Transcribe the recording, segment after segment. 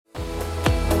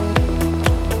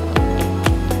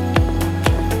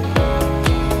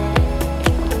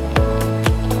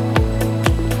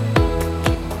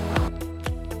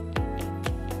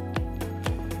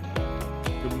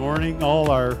seeing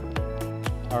all our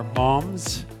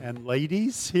moms and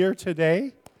ladies here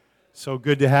today. So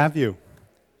good to have you.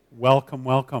 Welcome,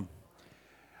 welcome.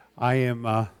 I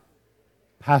am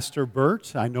Pastor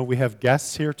Bert. I know we have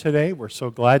guests here today. We're so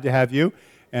glad to have you.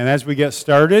 And as we get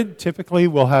started, typically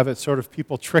we'll have it sort of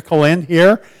people trickle in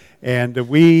here. And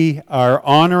we are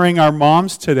honoring our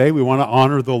moms today. We want to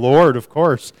honor the Lord, of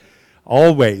course,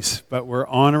 always. But we're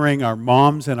honoring our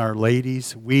moms and our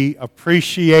ladies. We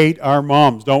appreciate our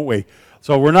moms, don't we?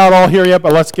 So we're not all here yet,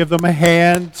 but let's give them a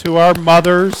hand to our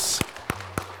mothers.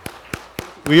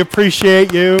 We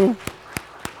appreciate you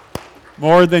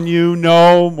more than you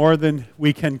know, more than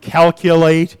we can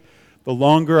calculate. The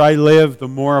longer I live, the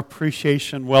more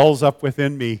appreciation wells up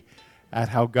within me at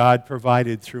how God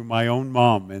provided through my own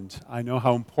mom. And I know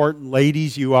how important,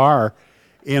 ladies, you are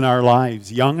in our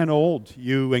lives, young and old.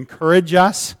 You encourage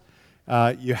us,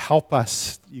 you help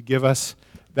us, you give us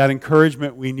that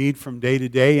encouragement we need from day to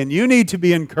day. And you need to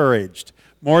be encouraged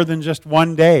more than just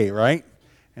one day, right?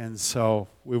 And so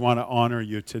we want to honor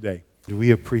you today.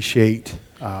 We appreciate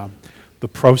the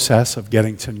process of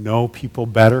getting to know people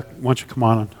better. Why don't you come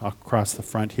on across the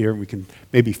front here, and we can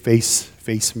maybe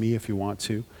face me if you want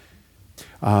to.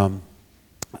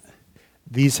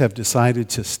 These have decided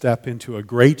to step into a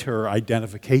greater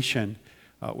identification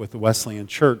with the Wesleyan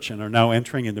Church and are now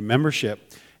entering into membership.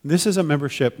 And this is a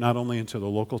membership not only into the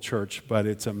local church, but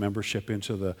it's a membership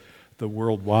into the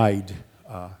worldwide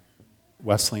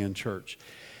Wesleyan Church.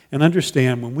 And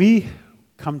understand, when we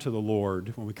come to the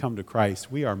Lord, when we come to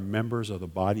Christ, we are members of the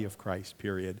body of Christ,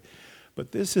 period.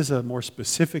 But this is a more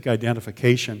specific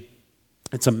identification.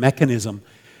 It's a mechanism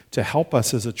to help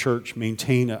us as a church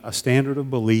maintain a standard of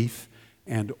belief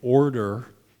and order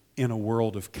in a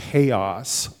world of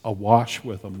chaos, awash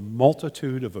with a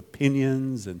multitude of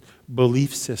opinions and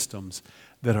belief systems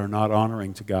that are not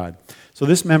honoring to God. So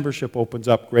this membership opens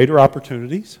up greater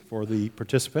opportunities for the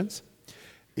participants.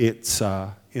 It's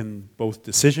in both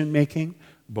decision-making,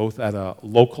 both at a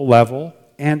local level,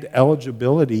 and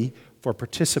eligibility for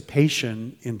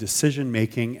participation in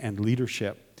decision-making and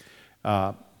leadership,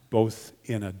 both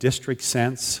in a district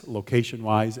sense,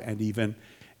 location-wise, and even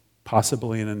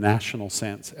possibly in a national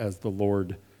sense as the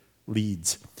Lord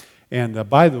leads. And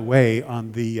by the way,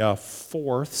 on the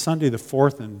 4th, Sunday the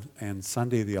 4th and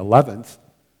Sunday the 11th,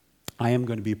 I am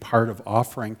going to be part of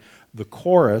offering the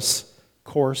course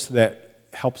that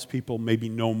helps people maybe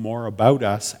know more about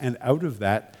us, and out of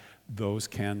that, those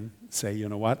can say, you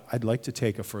know what, I'd like to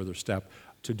take a further step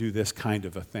to do this kind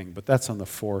of a thing. But that's on the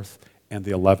 4th and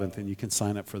the 11th, and you can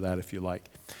sign up for that if you like.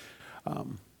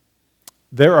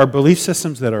 There are belief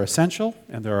systems that are essential,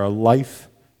 and there are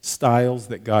lifestyles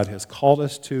that God has called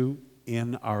us to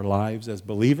in our lives as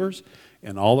believers.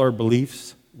 In all our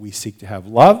beliefs, we seek to have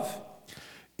love.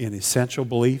 In essential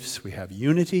beliefs, we have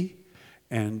unity.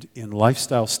 And in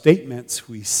lifestyle statements,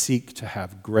 we seek to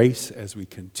have grace as we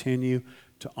continue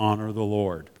to honor the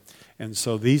Lord. And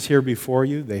so these here before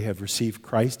you, they have received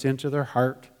Christ into their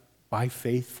heart by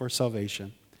faith for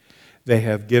salvation. They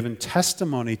have given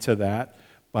testimony to that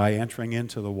by entering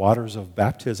into the waters of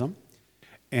baptism.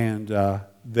 And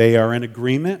they are in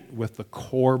agreement with the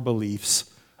core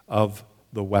beliefs of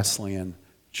the Wesleyan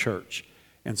Church.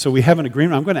 And so we have an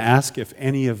agreement. I'm going to ask if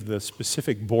any of the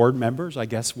specific board members, I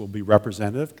guess, will be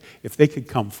representative, if they could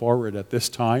come forward at this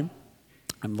time.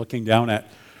 I'm looking down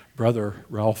at Brother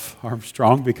Ralph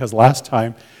Armstrong, because last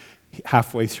time,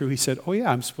 halfway through, he said, oh yeah,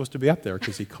 I'm supposed to be up there,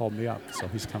 because he called me up, so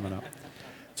he's coming up.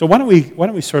 So why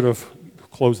don't we sort of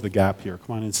close the gap here?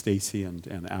 Come on in, Stacy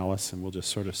and Alice, and we'll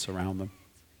just sort of surround them.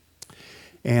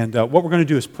 And what we're going to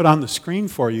do is put on the screen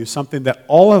for you something that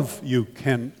all of you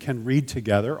can read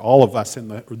together, all of us in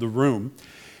the room.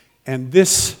 And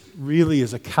this really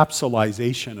is a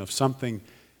capsulization of something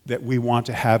that we want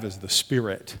to have as the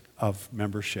spirit of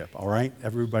membership. All right?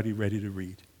 Everybody ready to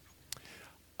read?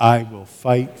 I will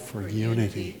fight for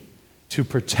unity, to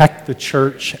protect the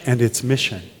church and its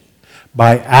mission,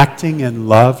 by acting in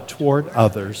love toward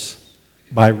others,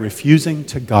 by refusing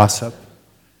to gossip,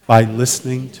 by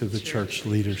listening to the church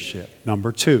leadership.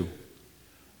 Number 2,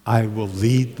 I will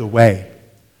lead the way.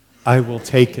 I will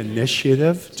take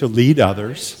initiative to lead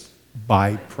others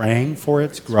by praying for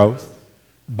its growth,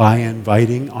 by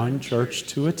inviting on church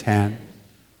to attend,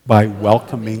 by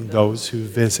welcoming those who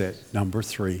visit. Number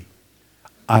 3,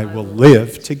 I will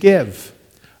live to give.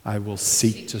 I will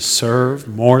seek to serve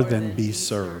more than be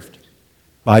served,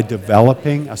 by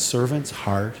developing a servant's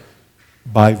heart,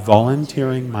 by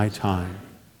volunteering my time,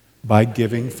 by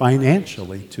giving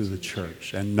financially to the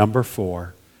church. And number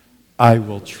 4, I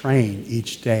will train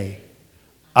each day.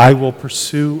 I will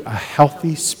pursue a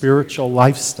healthy spiritual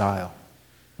lifestyle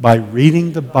by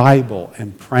reading the Bible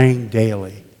and praying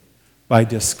daily, by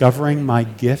discovering my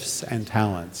gifts and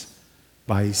talents,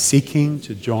 by seeking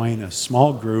to join a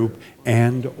small group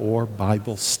and or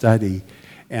Bible study.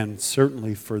 And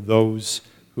certainly for those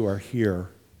who are here,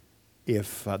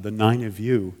 if the 9 of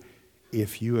you,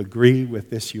 if you agree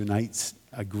with this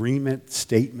agreement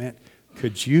statement,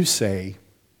 could you say,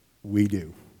 we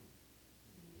do?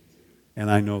 And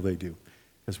I know they do,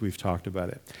 as we've talked about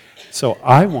it. So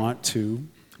I want to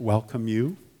welcome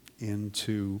you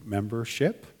into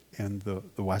membership in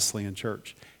the Wesleyan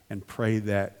Church and pray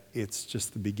that it's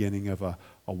just the beginning of a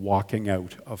walking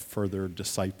out of further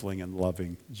discipling and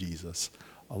loving Jesus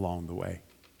along the way.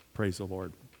 Praise the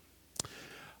Lord.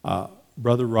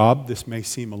 Brother Rob, this may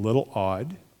seem a little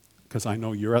odd because I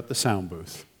know you're at the sound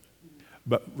booth,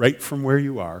 but right from where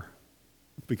you are,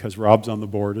 because Rob's on the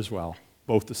board as well,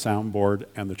 both the sound board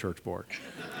and the church board.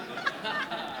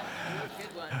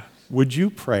 Would you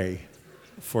pray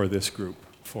for this group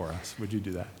for us? Would you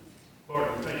do that?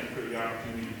 Lord, we thank you for the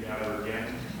opportunity to gather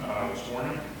again this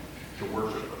morning to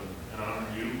worship and honor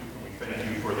you. And we thank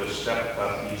you for the step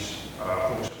that these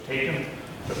folks have taken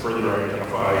to further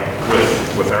identify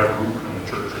with our group and the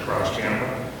church across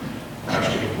Canada. I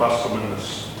ask you to bless them in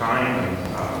this time and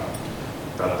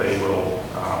that they will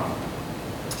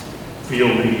feel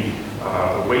the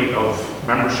weight of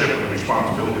membership and the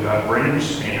responsibility that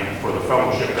brings, and for the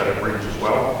fellowship that it brings as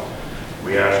well.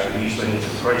 We ask these things in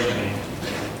Christ's name.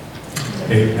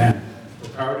 Amen. We're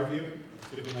proud of you.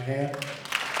 Give him a hand.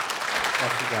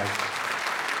 Bless you guys.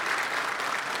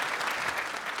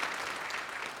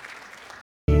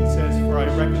 It says, "For I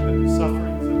reckon that the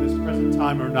sufferings of this present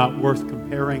time are not worth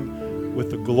comparing with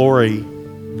the glory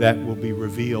that will be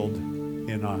revealed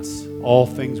in us. All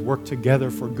things work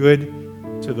together for good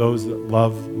to those that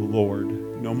love the Lord.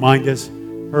 No mind has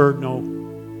heard, no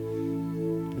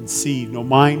conceived, no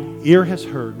ear has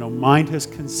heard, no mind has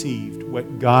conceived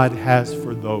what God has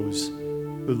for those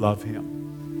who love him."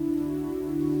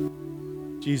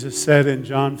 Jesus said in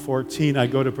John 14, "I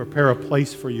go to prepare a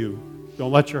place for you.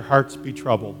 Don't let your hearts be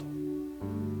troubled."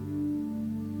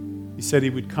 He said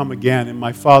he would come again. In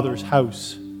my Father's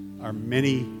house are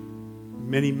many,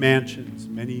 many mansions,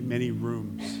 many, many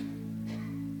rooms.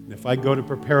 And if I go to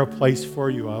prepare a place for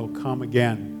you, I will come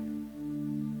again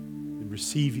and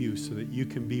receive you so that you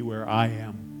can be where I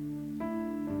am.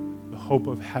 The hope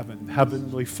of heaven.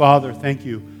 Heavenly Father, thank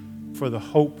you for the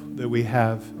hope that we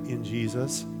have in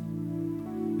Jesus.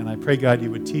 And I pray, God,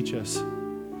 you would teach us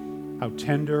how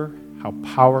tender, how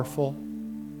powerful,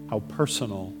 how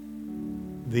personal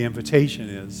the invitation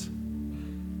is.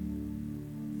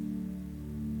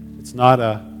 It's not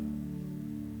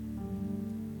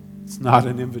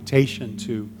an invitation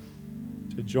to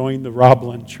join the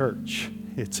Robland Church.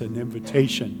 It's an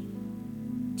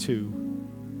invitation to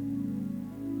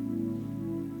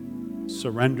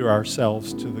surrender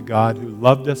ourselves to the God who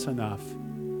loved us enough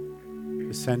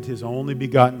to send his only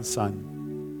begotten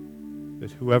Son,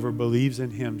 that whoever believes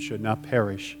in him should not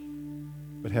perish,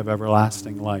 but have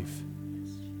everlasting life.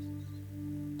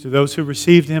 To those who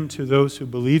received him, to those who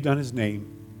believed on his name,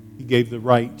 he gave the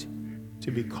right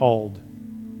to be called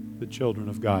the children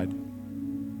of God.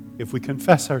 If we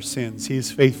confess our sins, he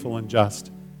is faithful and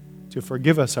just to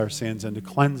forgive us our sins and to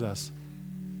cleanse us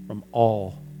from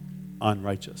all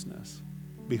unrighteousness.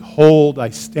 Behold, I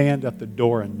stand at the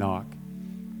door and knock.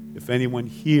 If anyone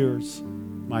hears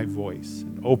my voice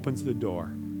and opens the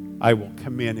door, I will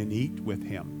come in and eat with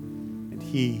him, and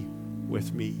he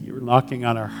with me. You're knocking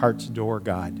on our heart's door,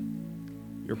 God.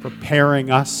 You're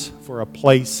preparing us for a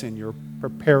place, and you're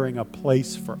preparing a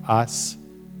place for us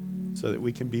so that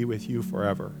we can be with you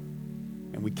forever.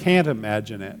 And we can't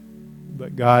imagine it,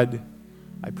 but God,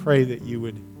 I pray that you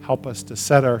would help us to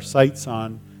set our sights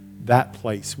on that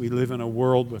place. We live in a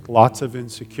world with lots of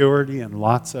insecurity and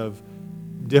lots of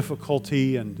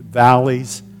difficulty and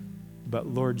valleys, but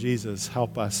Lord Jesus,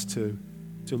 help us to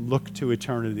look to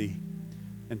eternity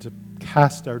and to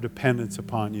cast our dependence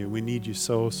upon you. We need you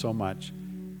so, so much.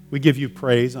 We give you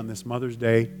praise on this Mother's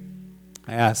Day.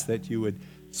 I ask that you would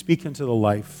speak into the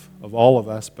life of all of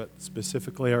us, but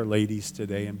specifically our ladies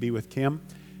today, and be with Kim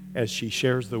as she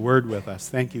shares the word with us.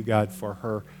 Thank you, God, for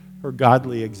her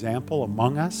godly example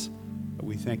among us. But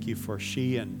we thank you for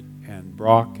she and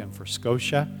Brock and for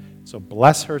Scotia. So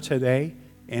bless her today.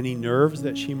 Any nerves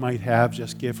that she might have,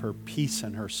 just give her peace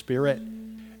in her spirit.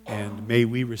 And may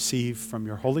we receive from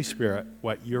your Holy Spirit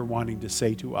what you're wanting to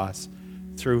say to us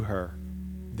through her.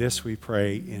 This we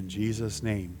pray in Jesus'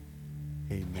 name.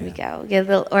 Amen. Here we go. We'll get a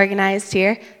little organized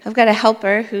here. I've got a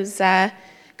helper who's got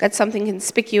something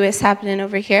conspicuous happening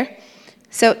over here.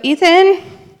 So Ethan,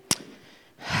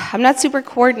 I'm not super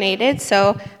coordinated,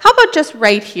 so how about just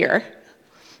right here?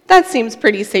 That seems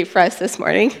pretty safe for us this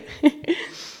morning.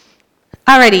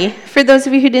 Alrighty, for those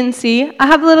of you who didn't see, I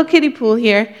have a little kiddie pool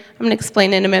here. I'm going to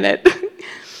explain in a minute.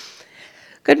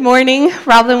 Good morning,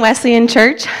 Roblin Wesleyan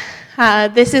Church.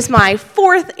 This is my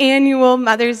 4th annual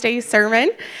Mother's Day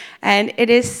sermon, and it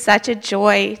is such a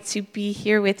joy to be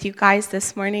here with you guys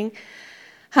this morning.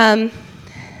 I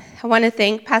want to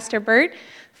thank Pastor Bert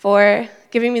for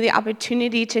giving me the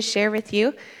opportunity to share with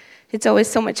you. It's always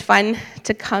so much fun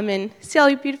to come and see all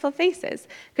your beautiful faces,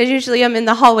 because usually I'm in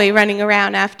the hallway running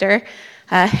around after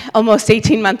almost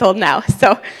 18-month-old now.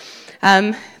 So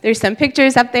there's some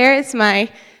pictures up there. It's my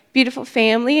beautiful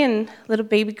family and little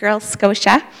baby girl,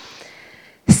 Scotia.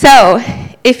 So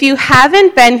if you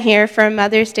haven't been here for a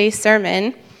Mother's Day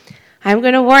sermon, I'm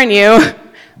going to warn you,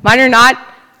 mine are not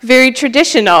very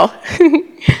traditional.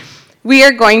 We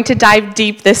are going to dive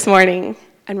deep this morning,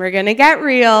 and we're going to get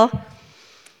real,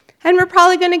 and we're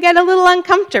probably going to get a little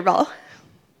uncomfortable.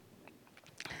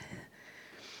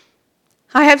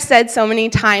 I have said so many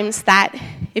times that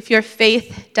if your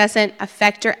faith doesn't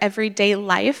affect your everyday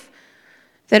life,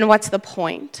 then what's the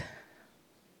point?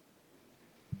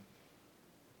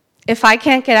 If I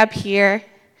can't get up here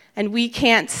and we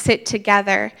can't sit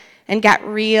together and get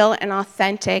real and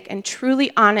authentic and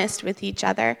truly honest with each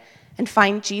other and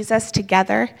find Jesus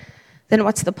together, then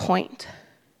what's the point?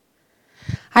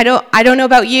 I don't know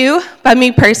about you, but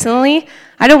me personally,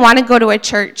 I don't want to go to a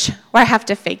church where I have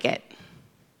to fake it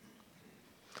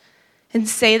and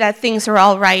say that things are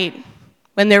all right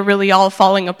when they're really all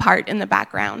falling apart in the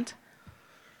background.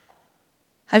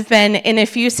 I've been in a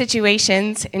few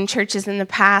situations in churches in the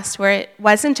past where it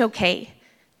wasn't okay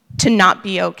to not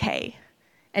be okay,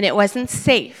 and it wasn't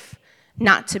safe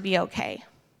not to be okay.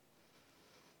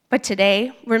 But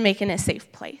today, we're making a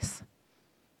safe place.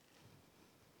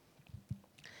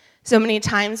 So many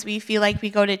times we feel like we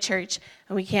go to church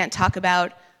and we can't talk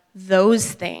about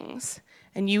those things,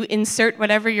 and you insert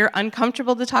whatever you're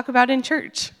uncomfortable to talk about in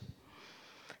church.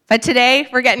 But today,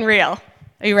 we're getting real.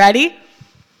 Are you ready?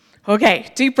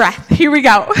 Okay, deep breath. Here we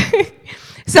go.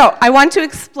 So I want to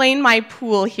explain my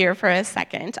pool here for a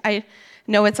second. I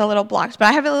know it's a little blocked, but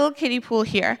I have a little kiddie pool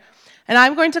here. And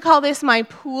I'm going to call this my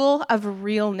pool of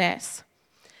realness.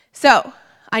 So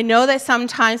I know that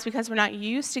sometimes, because we're not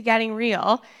used to getting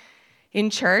real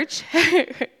in church,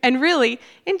 and really,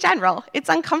 in general, it's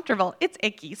uncomfortable. It's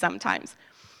icky sometimes.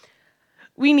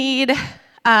 We need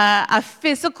a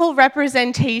physical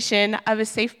representation of a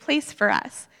safe place for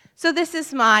us. So this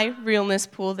is my realness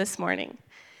pool this morning.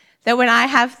 That when I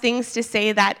have things to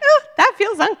say that, oh, that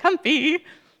feels uncomfy,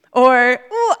 or,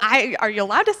 oh, are you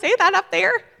allowed to say that up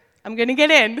there? I'm going to get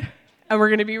in, and we're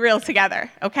going to be real together,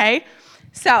 okay?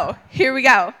 So here we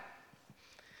go.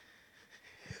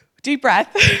 Deep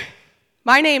breath.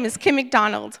 My name is Kim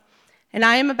MacDonald, and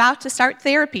I am about to start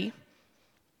therapy.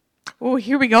 Oh,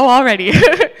 here we go already.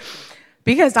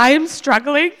 Because I am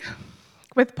struggling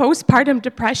with postpartum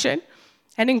depression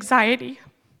and anxiety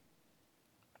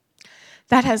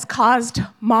that has caused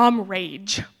mom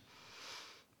rage.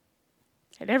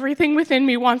 And everything within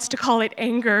me wants to call it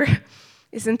anger.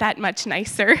 Isn't that much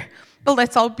nicer? But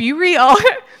let's all be real.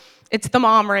 It's the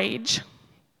mom rage.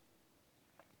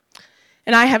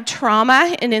 And I have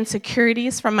trauma and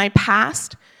insecurities from my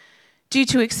past due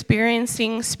to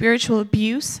experiencing spiritual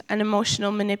abuse and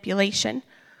emotional manipulation.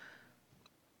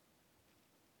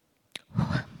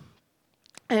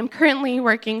 I am currently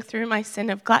working through my sin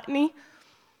of gluttony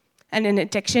and an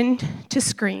addiction to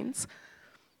screens.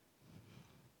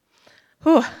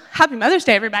 Ooh, happy Mother's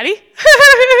Day, everybody.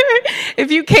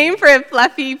 If you came for a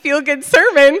fluffy, feel-good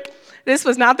sermon, this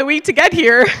was not the week to get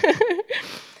here.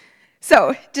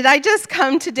 So, did I just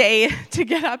come today to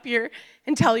get up here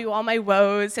and tell you all my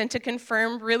woes and to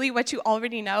confirm really what you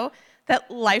already know, that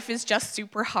life is just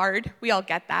super hard? We all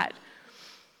get that.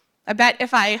 I bet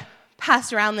if I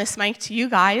passed around this mic to you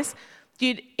guys,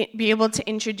 you'd be able to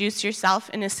introduce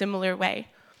yourself in a similar way.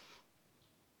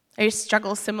 Are your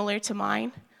struggles similar to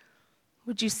mine?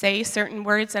 Would you say certain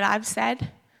words that I've said?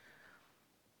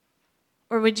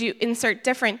 Or would you insert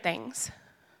different things?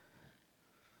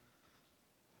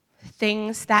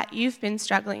 Things that you've been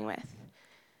struggling with.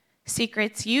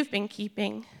 Secrets you've been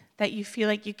keeping that you feel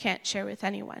like you can't share with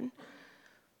anyone.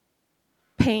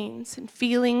 Pains and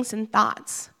feelings and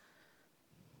thoughts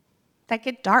that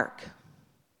get dark.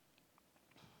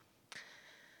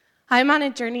 I'm on a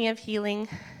journey of healing,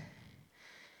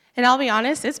 and I'll be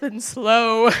honest, it's been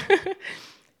slow.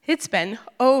 It's been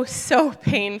so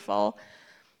painful,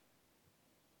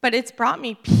 but it's brought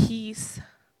me peace,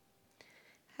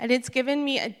 and it's given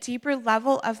me a deeper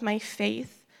level of my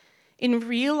faith in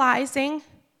realizing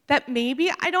that maybe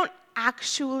I don't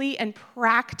actually and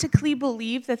practically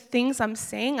believe the things I'm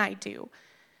saying I do.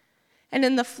 And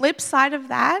in the flip side of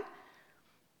that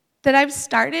I've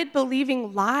started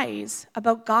believing lies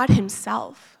about God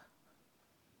himself.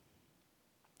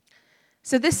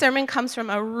 So this sermon comes from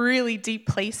a really deep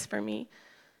place for me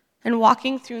and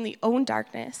walking through the own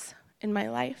darkness in my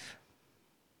life.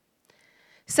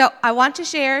 So I want to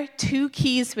share 2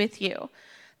 keys with you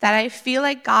that I feel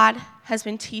like God has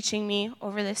been teaching me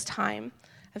over this time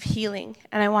of healing,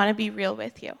 and I want to be real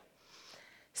with you.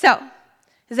 So,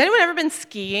 has anyone ever been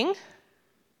skiing?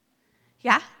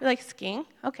 Yeah? You like skiing?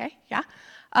 Okay, yeah.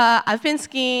 I've been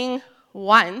skiing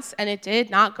once, and it did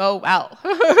not go well.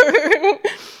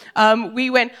 We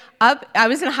went up, I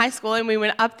was in high school, and we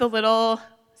went up the little,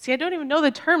 I don't even know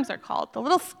the terms are called, the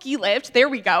little ski lift, there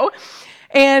we go.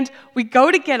 And we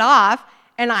go to get off,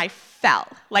 and I fell,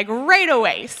 like right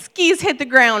away. Skis hit the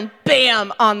ground,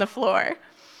 bam, on the floor.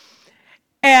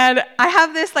 And I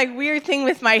have this like weird thing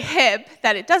with my hip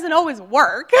that it doesn't always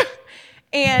work.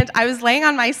 And I was laying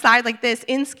on my side like this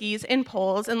in skis, in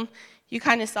poles, and you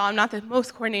kind of saw I'm not the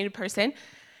most coordinated person,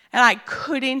 and I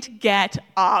couldn't get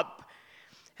up.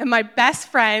 And my best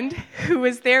friend, who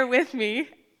was there with me,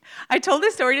 I told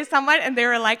this story to someone, and they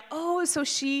were like, oh, so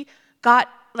she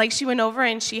went over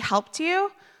and she helped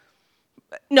you?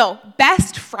 No,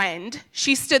 best friend,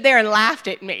 she stood there and laughed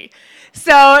at me.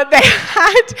 So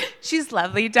she's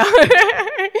lovely, they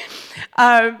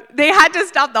had to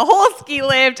stop the whole ski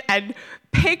lift and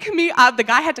pick me up. The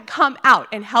guy had to come out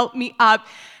and help me up.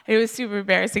 And it was super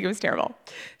embarrassing, it was terrible.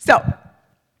 So,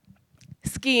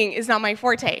 skiing is not my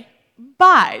forte,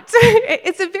 but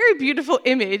it's a very beautiful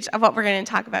image of what we're going to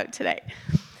talk about today.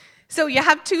 So you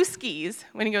have 2 skis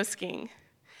when you go skiing.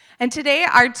 And today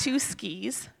our 2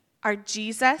 skis are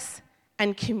Jesus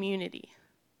and community.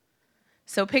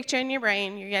 So picture in your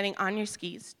brain, you're getting on your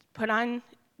skis. Put on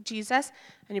Jesus,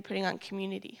 and you're putting on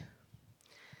community.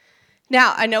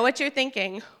 Now, I know what you're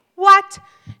thinking. What?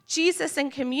 Jesus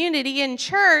and community in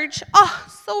church? Oh,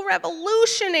 so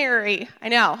revolutionary. I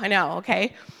know,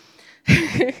 okay?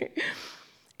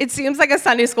 It seems like a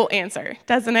Sunday school answer,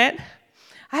 doesn't it?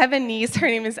 I have a niece, her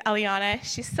name is Eliana.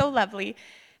 She's so lovely.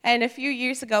 And a few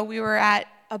years ago, we were at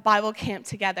a Bible camp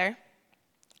together.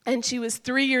 And she was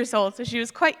 3 years old, so she was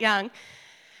quite young.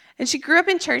 And she grew up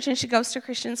in church, and she goes to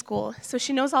Christian school, so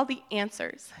she knows all the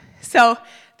answers. So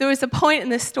there was a point in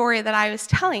this story that I was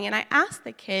telling, and I asked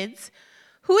the kids,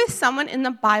 who is someone in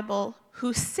the Bible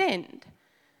who sinned?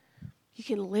 You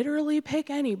can literally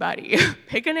pick anybody.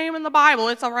 Pick a name in the Bible,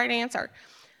 it's the right answer.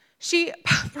 She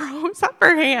throws up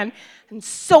her hand, and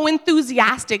so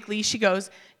enthusiastically she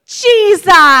goes,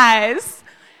 Jesus!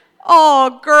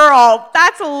 Oh, girl,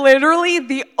 that's literally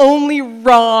the only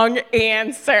wrong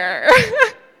answer.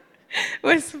 It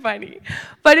was funny.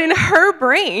 But in her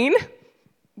brain,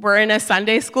 we're in a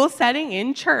Sunday school setting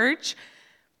in church,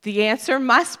 the answer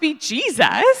must be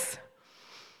Jesus.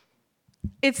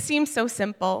 It seems so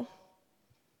simple,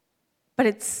 but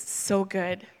it's so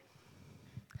good.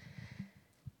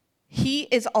 He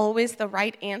is always the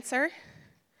right answer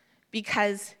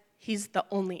because he's the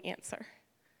only answer.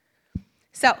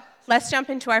 So let's jump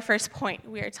into our first point.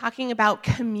 We are talking about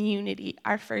community,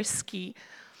 our first ski.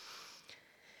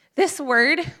 This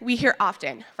word we hear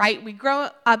often, right? We grow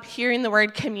up hearing the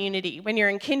word community. When you're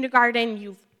in kindergarten,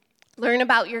 you learn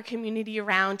about your community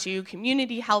around you,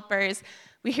 community helpers.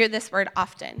 We hear this word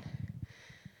often.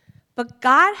 But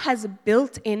God has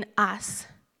built in us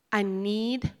a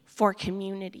need for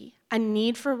community, a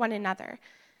need for one another,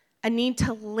 a need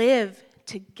to live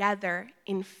together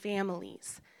in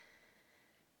families.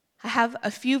 I have a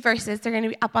few verses. They're going to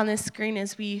be up on the screen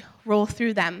as we roll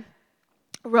through them.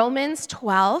 Romans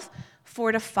 12,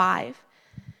 4-5.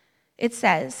 It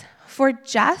says, for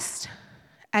just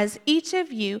as each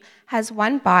of you has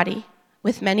one body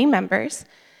with many members,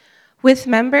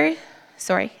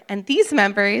 and these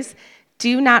members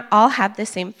do not all have the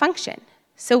same function.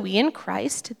 So we in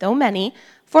Christ, though many,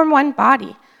 form one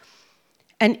body,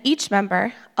 and each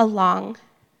member belongs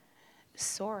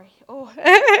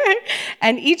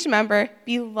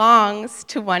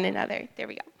to one another. There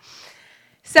we go.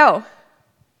 So,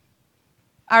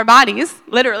 our bodies,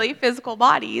 literally physical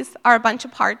bodies, are a bunch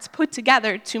of parts put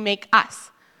together to make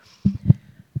us.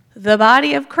 The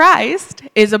body of Christ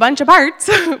is a bunch of parts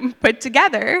put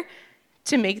together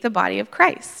to make the body of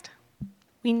Christ.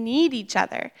 We need each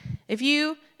other. If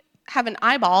you have an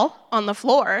eyeball on the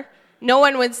floor, no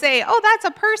one would say, oh, that's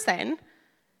a person.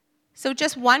 So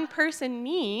just one person,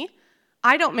 me,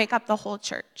 I don't make up the whole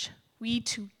church. We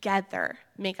together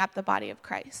make up the body of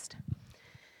Christ.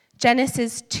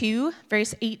 Genesis 2,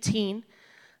 verse 18,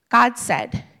 God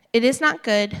said, "It is not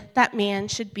good that man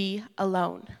should be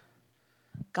alone."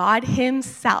 God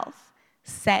himself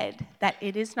said that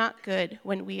it is not good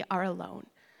when we are alone.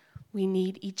 We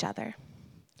need each other.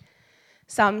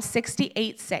 Psalm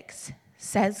 68:6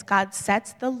 says God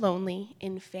sets the lonely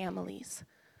in families.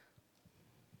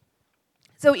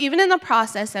 So even in the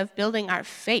process of building our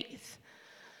faith,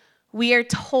 we are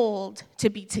told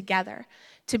to be together,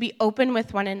 to be open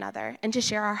with one another, and to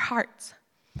share our hearts.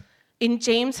 In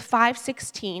James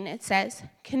 5:16, it says,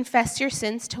 "Confess your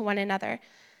sins to one another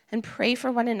and pray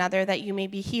for one another that you may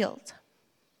be healed."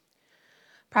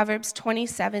 Proverbs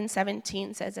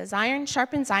 27:17 says, "As iron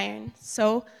sharpens iron,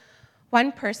 so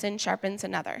one person sharpens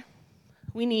another."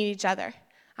 We need each other.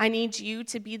 I need you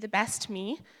to be the best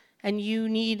me, and you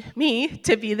need me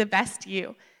to be the best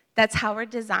you. That's how we're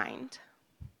designed.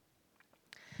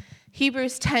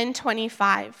 Hebrews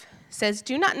 10:25 says,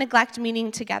 "Do not neglect meeting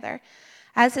together,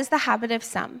 as is the habit of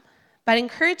some, but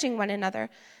encouraging one another,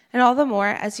 and all the more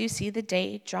as you see the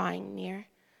day drawing near."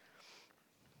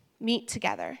 Meet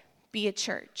together. Be a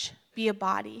church. Be a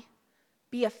body.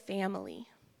 Be a family.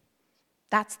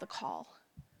 That's the call.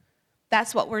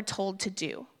 That's what we're told to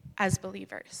do as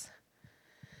believers.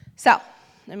 So,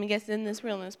 let me get in this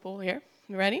realness pool here.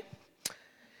 You ready?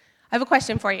 I have a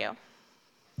question for you.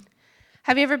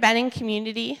 Have you ever been in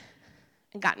community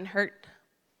and gotten hurt?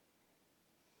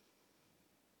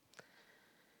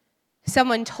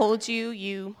 Someone told you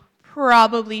you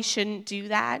probably shouldn't do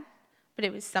that, but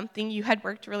it was something you had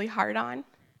worked really hard on.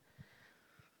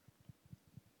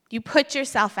 You put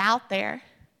yourself out there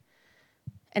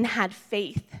and had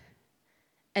faith,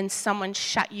 and someone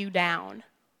shut you down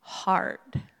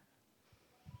hard.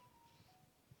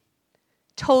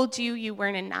 Told you you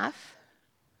weren't enough.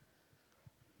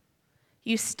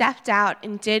 You stepped out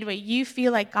and did what you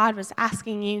feel like God was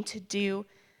asking you to do,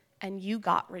 and you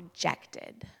got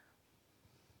rejected.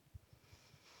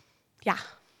 Yeah,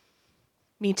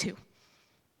 me too.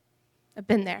 I've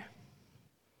been there.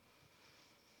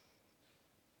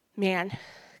 Man,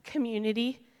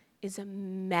 community is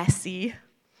messy,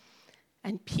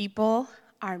 and people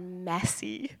are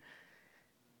messy.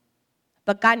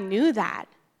 But God knew that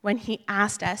when he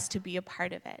asked us to be a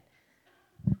part of it.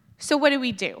 So what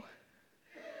do?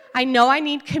 I know I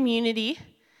need community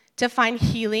to find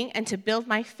healing and to build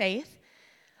my faith,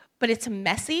 but it's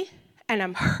messy, and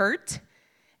I'm hurt,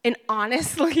 and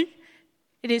honestly,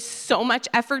 it is so much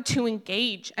effort to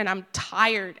engage, and I'm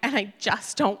tired, and I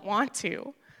just don't want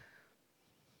to.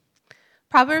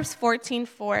 Proverbs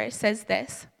 14:4 says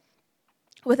this,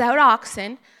 "Without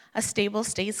oxen, a stable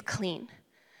stays clean,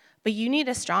 but you need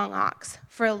a strong ox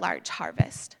for a large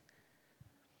harvest."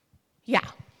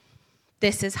 Yeah,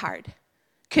 this is hard.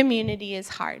 Community is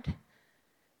hard.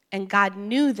 And God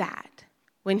knew that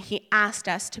when he asked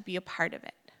us to be a part of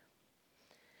it.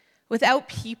 Without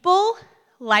people,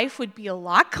 life would be a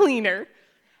lot cleaner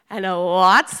and a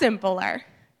lot simpler.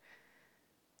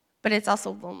 But it's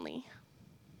also lonely.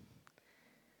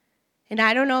 And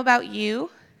I don't know about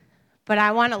you, but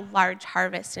I want a large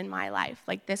harvest in my life,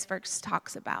 like this verse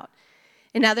talks about.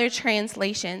 In other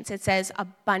translations, it says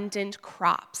abundant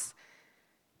crops.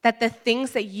 That the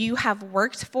things that you have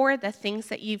worked for, the things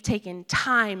that you've taken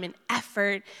time and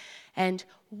effort and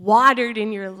watered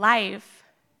in your life,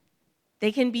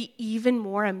 they can be even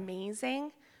more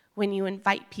amazing when you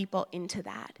invite people into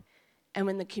that and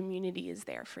when the community is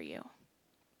there for you.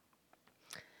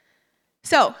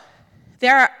 So,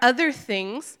 there are other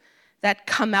things that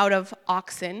come out of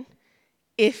oxen,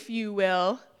 if you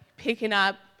will, picking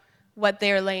up what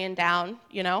they're laying down,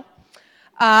 you know.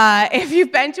 If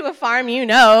you've been to a farm, you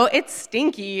know it's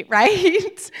stinky,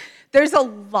 right? There's a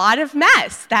lot of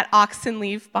mess that oxen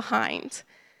leave behind.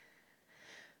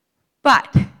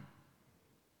 But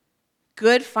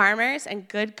good farmers and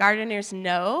good gardeners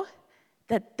know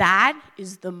that that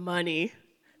is the money.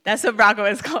 That's what Rocco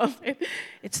has called it.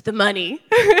 It's the money.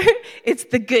 It's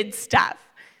the good stuff.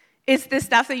 It's the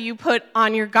stuff that you put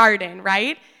on your garden,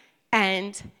 right?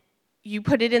 And you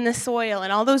put it in the soil,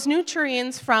 and all those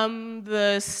nutrients from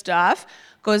the stuff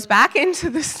goes back into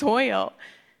the soil.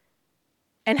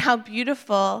 And how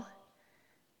beautiful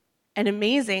and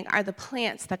amazing are the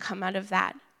plants that come out of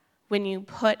that when you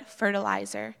put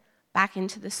fertilizer back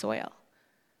into the soil.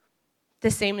 The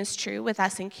same is true with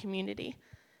us in community.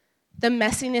 The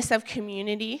messiness of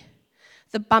community,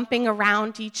 the bumping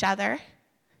around each other,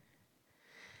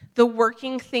 the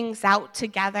working things out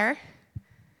together,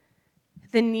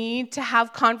 the need to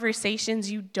have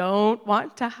conversations you don't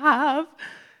want to have,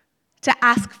 to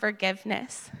ask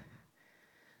forgiveness,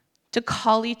 to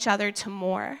call each other to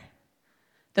more.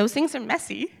 Those things are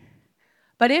messy,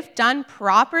 But if done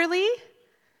properly,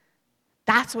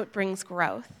 that's what brings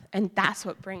growth, and that's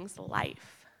what brings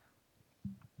life.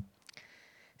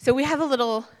 So we have a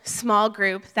little small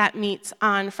group that meets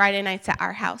on Friday nights at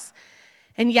our house.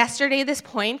 And yesterday, this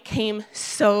point came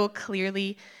so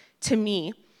clearly to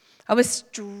me. I was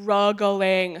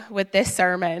struggling with this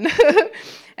sermon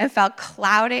and felt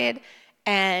clouded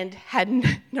and had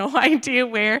no idea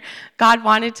where God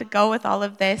wanted to go with all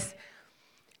of this.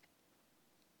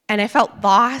 And I felt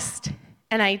lost.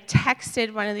 And I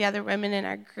texted one of the other women in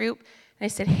our group, and I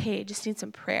said, hey, I just need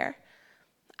some prayer.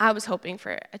 I was hoping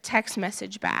for a text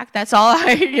message back. That's all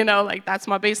that's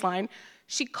my baseline.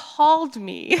 She called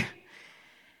me,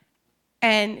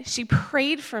 and she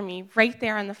prayed for me right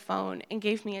there on the phone and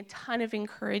gave me a ton of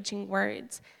encouraging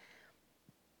words.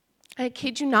 I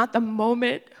kid you not, the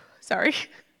moment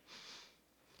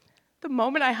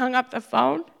I hung up the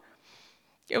phone,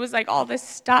 it was like all this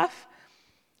stuff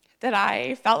that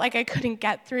I felt like I couldn't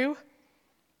get through.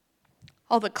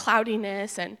 All the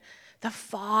cloudiness and the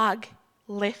fog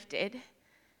lifted.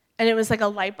 And it was like a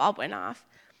light bulb went off.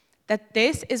 That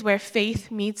this is where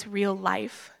faith meets real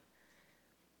life.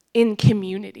 In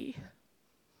community.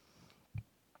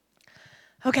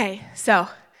 Okay, so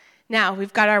now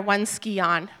we've got our one ski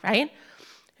on, right?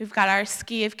 We've got our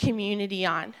ski of community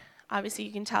on. Obviously,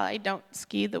 you can tell I don't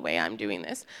ski the way I'm doing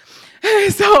this.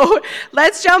 So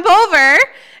let's jump over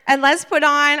and let's put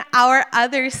on our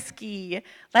other ski.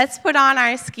 Let's put on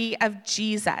our ski of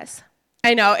Jesus.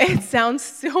 I know, it sounds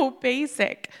so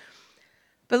basic.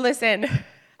 But listen,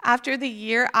 after the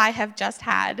year I have just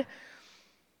had,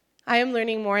 I am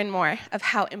learning more and more of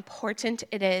how important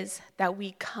it is that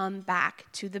we come back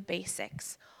to the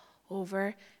basics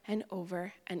over and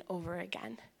over and over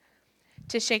again.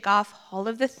 To shake off all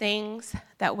of the things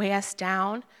that weigh us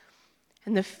down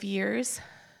and the fears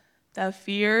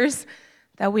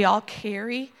that we all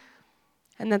carry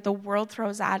and that the world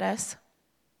throws at us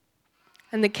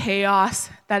and the chaos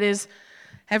that is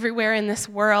everywhere in this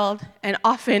world and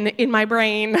often in my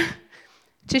brain.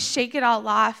 To shake it all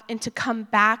off and to come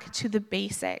back to the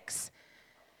basics,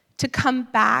 to come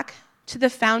back to the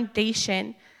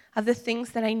foundation of the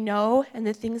things that I know and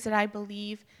the things that I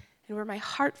believe and where my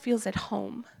heart feels at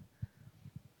home.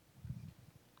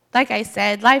 Like I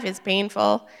said, life is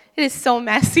painful. It is so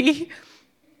messy,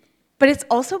 but it's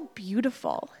also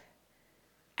beautiful.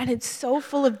 And it's so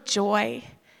full of joy.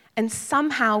 And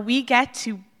somehow we get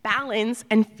to balance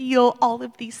and feel all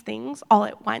of these things all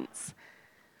at once.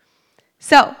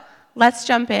 So let's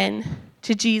jump in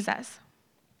to Jesus.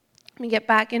 Let me get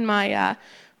back in my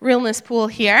realness pool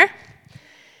here.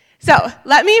 So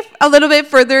let me a little bit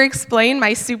further explain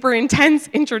my super intense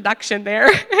introduction there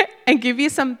and give you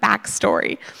some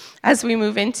backstory as we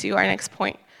move into our next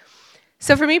point.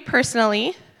 So for me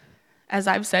personally, as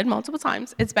I've said multiple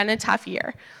times, it's been a tough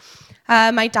year.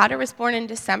 My daughter was born in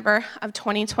December of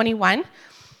 2021.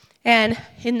 And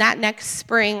in that next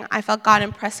spring, I felt God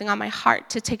impressing on my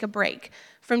heart to take a break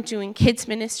from doing kids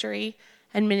ministry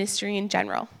and ministry in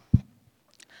general.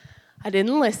 I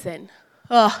didn't listen.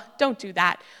 Oh, don't do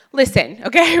that. Listen,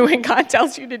 okay? When God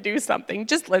tells you to do something,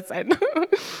 just listen.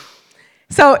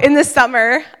 So in the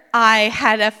summer, I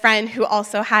had a friend who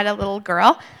also had a little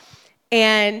girl,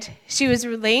 and she was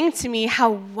relaying to me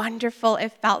how wonderful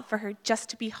it felt for her just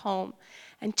to be home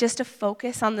and just to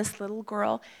focus on this little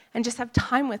girl and just have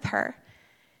time with her.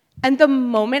 And the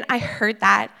moment I heard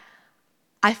that,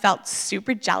 I felt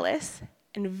super jealous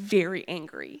and very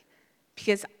angry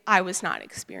because I was not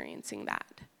experiencing that.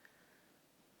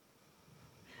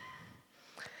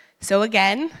 So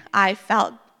again, I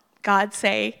felt God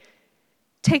say,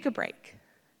 take a break,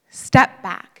 step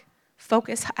back,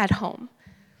 focus at home.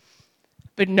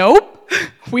 But nope,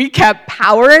 we kept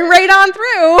powering right on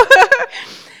through.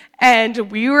 And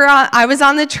I was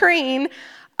on the train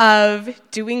of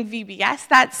doing VBS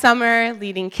that summer,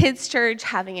 leading kids' church,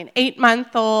 having an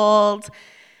 8-month-old.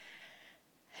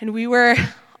 And we were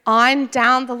on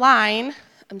down the line.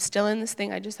 I'm still in this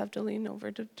thing. I just have to lean over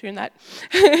to turn that.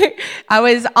 I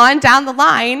was on down the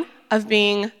line of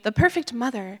being the perfect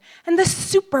mother and the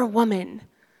super woman.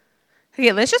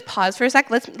 Okay, let's just pause for a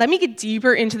sec. Let me get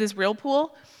deeper into this real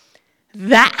pool.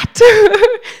 That,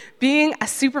 being a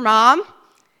super mom,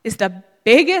 is the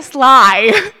biggest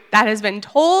lie that has been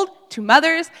told to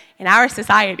mothers in our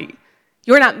society.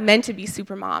 You are not meant to be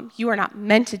super mom. You are not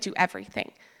meant to do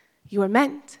everything. You are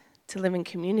meant to live in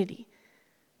community.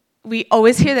 We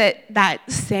always hear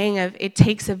that saying of, it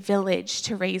takes a village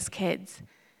to raise kids.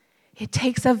 It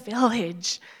takes a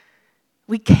village.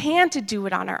 We can't do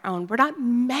it on our own. We're not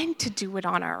meant to do it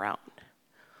on our own.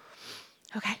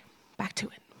 Okay, back to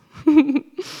it.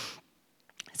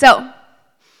 So,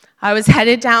 I was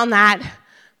headed down that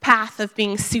path of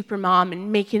being super mom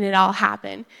and making it all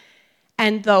happen.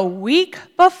 And the week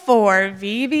before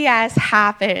VBS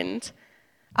happened,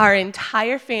 our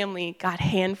entire family got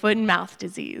hand, foot, and mouth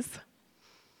disease.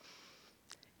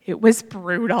 It was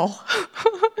brutal.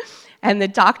 And the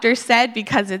doctor said,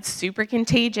 because it's super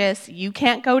contagious, you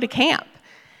can't go to camp.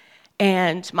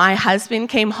 And my husband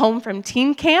came home from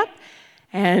teen camp,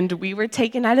 and we were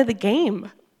taken out of the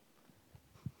game.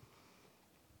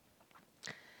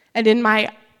 And in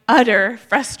my utter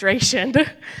frustration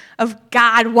of,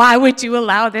 God, why would you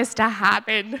allow this to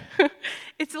happen?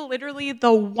 It's literally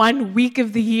the 1 week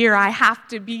of the year I have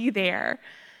to be there.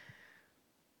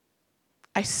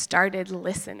 I started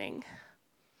listening.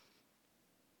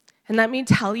 And let me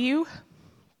tell you,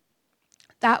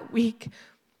 that week,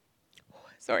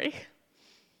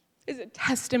 is a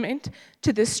testament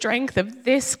to the strength of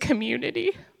this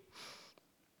community.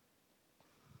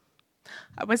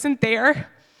 I wasn't there,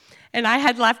 and I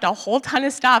had left a whole ton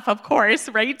of stuff, of course,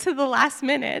 right to the last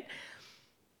minute.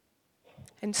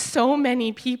 And so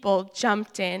many people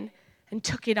jumped in and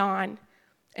took it on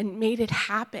and made it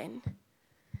happen.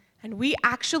 And we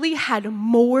actually had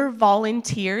more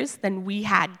volunteers than we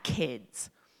had kids.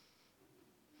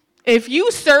 If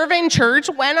you serve in church,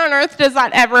 when on earth does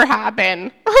that ever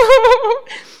happen?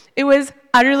 It was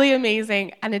utterly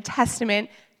amazing and a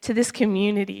testament to this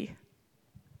community.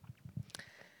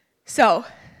 So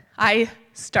I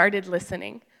started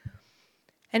listening.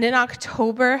 And in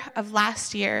October of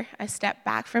last year, I stepped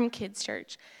back from kids'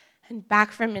 church and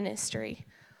back from ministry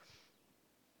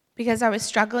because I was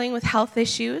struggling with health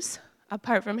issues,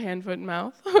 apart from hand, foot, and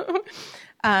mouth,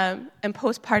 and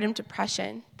postpartum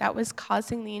depression that was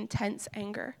causing the intense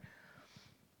anger.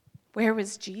 Where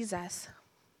was Jesus?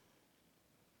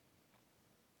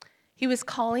 He was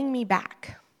calling me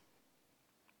back.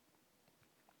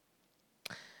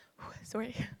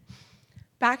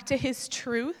 Back to his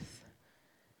truth,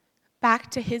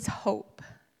 back to his hope,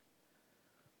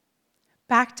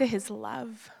 back to his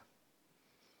love,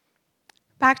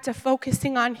 back to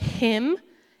focusing on him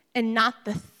and not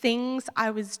the things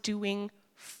I was doing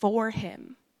for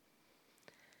him.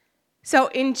 So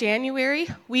in January,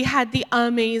 we had the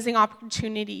amazing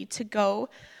opportunity to go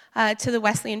to the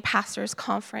Wesleyan Pastors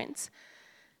Conference.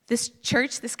 This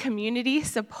church, this community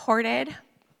supported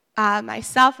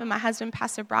myself and my husband,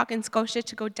 Pastor Brock, in Scotia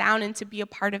to go down and to be a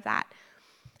part of that.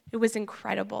 It was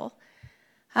incredible.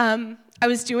 I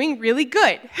was doing really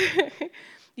good,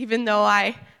 even though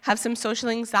I have some social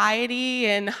anxiety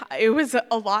and it was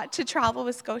a lot to travel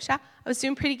with Scotia. I was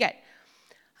doing pretty good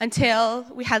until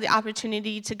we had the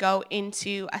opportunity to go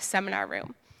into a seminar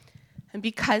room. And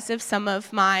because of some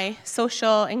of my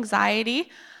social anxiety,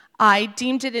 I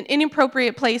deemed it an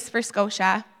inappropriate place for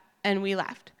Scotia, and we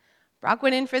left. Brock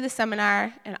went in for the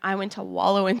seminar, and I went to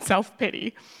wallow in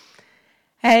self-pity.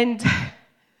 And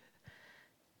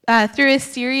through a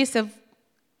series of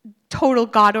total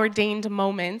God-ordained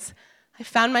moments, I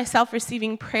found myself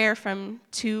receiving prayer from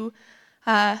two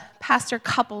pastor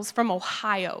couples from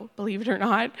Ohio, believe it or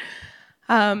not.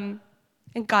 And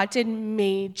God did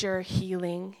major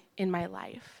healing in my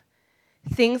life.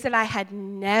 Things that I had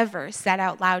never said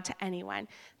out loud to anyone,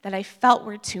 that I felt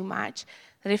were too much,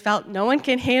 that I felt no one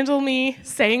can handle me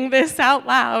saying this out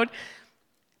loud.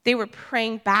 They were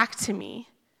praying back to me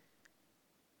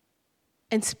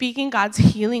and speaking God's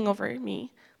healing over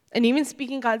me, and even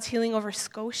speaking God's healing over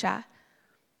Scotia.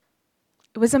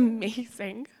 It was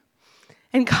amazing.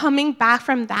 And coming back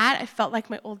from that, I felt like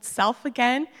my old self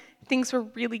again. Things were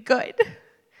really good.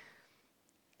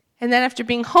 And then after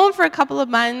being home for a couple of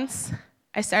months,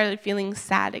 I started feeling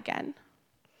sad again,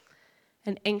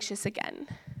 and anxious again,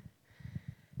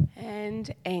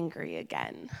 and angry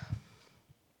again.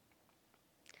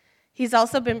 He's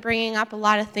also been bringing up a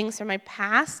lot of things from my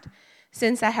past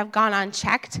since I have gone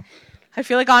unchecked. I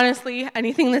feel like, honestly,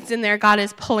 anything that's in there, God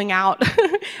is pulling out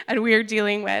and we are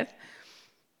dealing with.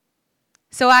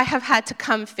 So I have had to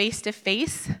come face to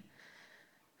face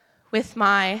with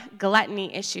my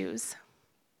gluttony issues.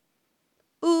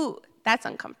 Ooh, that's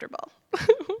uncomfortable.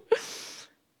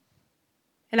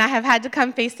 And I have had to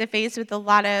come face to face with a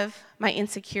lot of my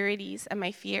insecurities and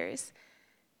my fears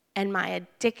and my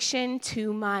addiction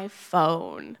to my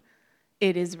phone.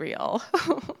 It is real.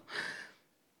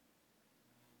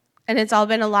 And it's all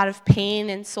been a lot of pain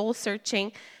and soul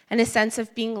searching and a sense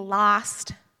of being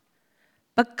lost.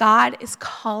 But God is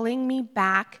calling me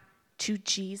back to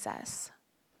Jesus.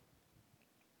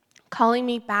 Calling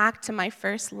me back to my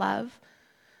first love.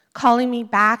 Calling me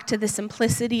back to the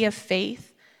simplicity of faith.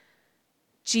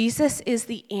 Jesus is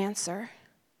the answer,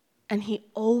 and he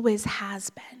always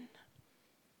has been.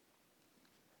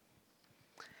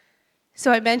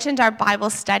 So I mentioned our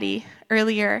Bible study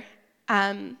earlier.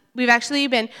 We've actually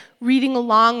been reading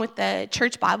along with the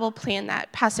church Bible plan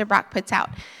that Pastor Brock puts out.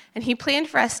 And he planned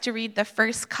for us to read the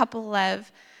first couple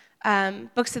of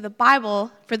books of the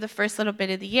Bible for the first little bit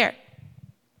of the year.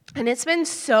 And it's been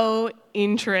so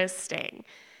interesting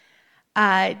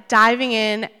diving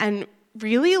in and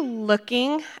really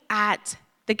looking at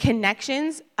the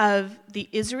connections of the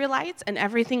Israelites and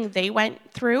everything they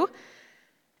went through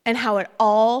and how it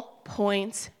all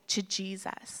points to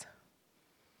Jesus.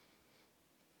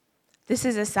 This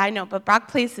is a side note, but Brock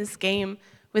plays this game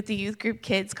with the youth group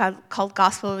kids called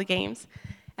Gospel of the Games.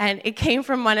 And it came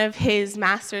from one of his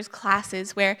master's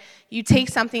classes where you take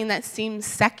something that seems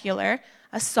secular,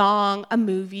 a song, a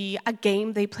movie, a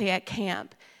game they play at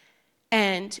camp,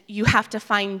 and you have to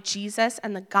find Jesus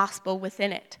and the gospel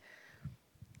within it.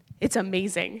 It's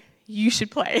amazing. You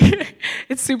should play.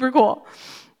 It's super cool.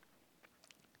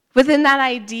 Within that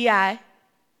idea,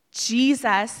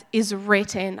 Jesus is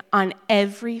written on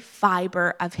every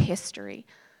fiber of history.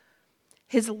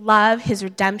 His love, his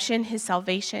redemption, his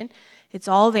salvation, it's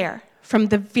all there. From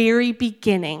the very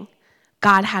beginning,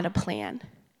 God had a plan.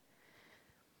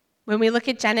 When we look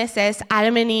at Genesis,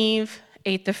 Adam and Eve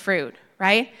ate the fruit,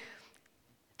 right?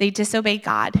 They disobeyed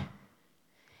God.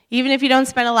 Even if you don't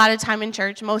spend a lot of time in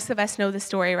church, most of us know the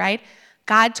story, right?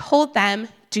 God told them,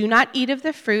 do not eat of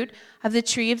the fruit of the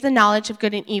tree of the knowledge of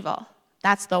good and evil.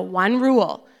 That's the one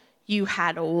rule. You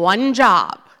had one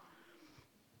job.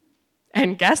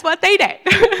 And guess what they did?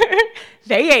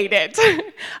 They ate it.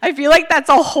 I feel like that's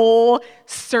a whole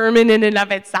sermon in and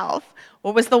of itself.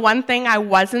 What was the one thing I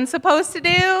wasn't supposed to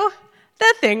do?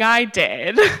 The thing I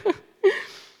did.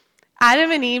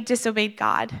 Adam and Eve disobeyed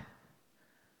God,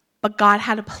 but God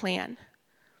had a plan.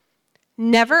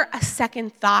 Never a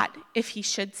second thought if he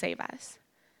should save us.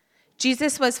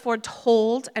 Jesus was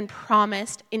foretold and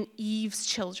promised in Eve's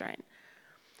children.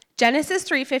 Genesis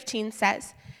 3:15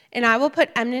 says, and I will put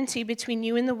enmity between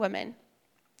you and the woman,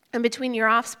 and between your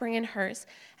offspring and hers,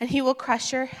 and he will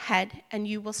crush your head, and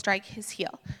you will strike his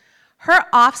heel. Her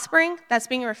offspring that's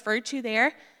being referred to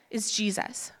there is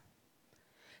Jesus.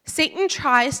 Satan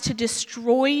tries to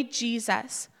destroy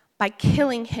Jesus by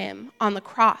killing him on the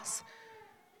cross.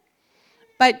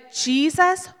 But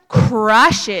Jesus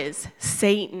crushes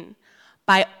Satan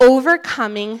by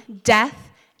overcoming death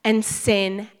and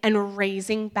sin and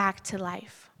raising back to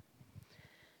life.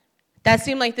 That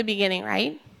seemed like the beginning,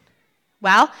 right?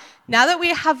 Well, now that we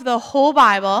have the whole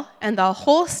Bible and the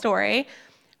whole story,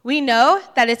 we know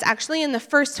that it's actually in the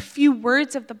first few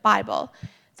words of the Bible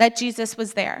that Jesus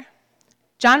was there.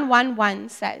 John 1:1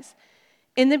 says,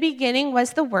 in the beginning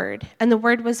was the Word, and the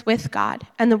Word was with God,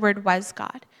 and the Word was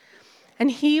God. And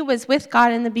he was with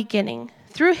God in the beginning.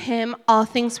 Through him all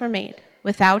things were made.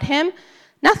 Without him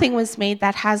nothing was made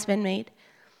that has been made.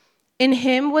 In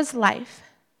him was life,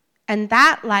 and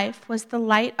that life was the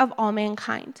light of all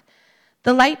mankind.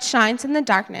 The light shines in the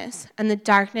darkness, and the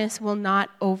darkness will not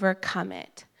overcome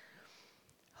it.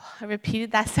 I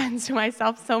repeated that sentence to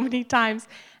myself so many times,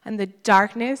 and the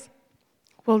darkness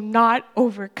will not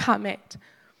overcome it.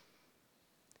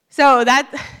 So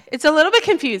it's a little bit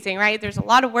confusing, right? There's a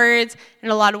lot of words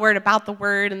and a lot of word about the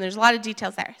word, and there's a lot of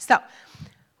details there. So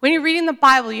when you're reading the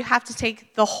Bible, you have to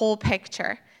take the whole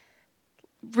picture.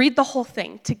 Read the whole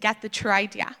thing to get the true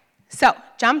idea. So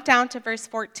jump down to verse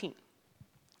 14.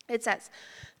 It says,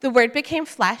 the Word became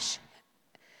flesh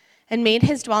and made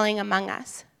his dwelling among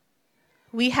us.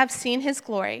 We have seen his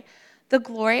glory, the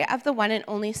glory of the one and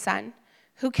only Son,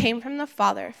 who came from the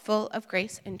Father, full of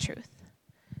grace and truth.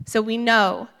 So we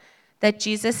know that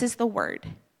Jesus is the Word.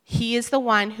 He is the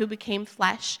one who became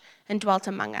flesh and dwelt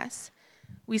among us.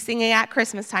 We sing it at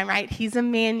Christmas time, right? He's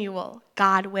Emmanuel,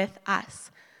 God with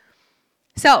us.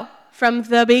 So from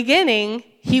the beginning,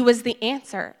 he was the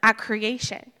answer at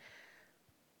creation.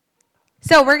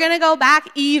 So we're going to go back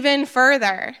even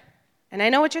further. And I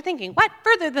know what you're thinking. What?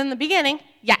 Further than the beginning?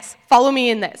 Yes, follow me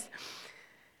in this.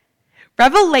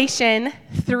 Revelation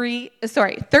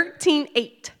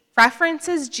 13:8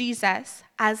 references Jesus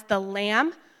as the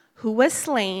Lamb who was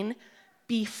slain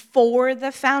before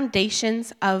the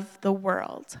foundations of the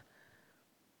world.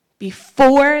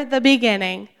 Before the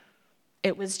beginning,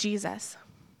 it was Jesus.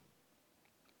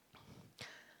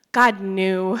 God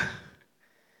knew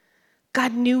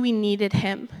we needed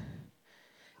him.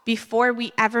 Before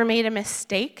we ever made a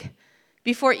mistake,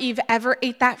 before Eve ever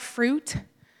ate that fruit,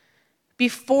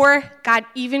 before God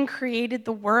even created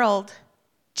the world,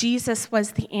 Jesus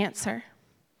was the answer.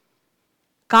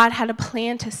 God had a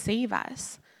plan to save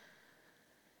us.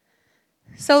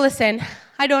 So listen,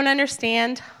 I don't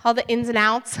understand all the ins and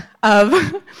outs of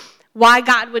why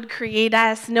God would create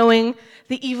us, knowing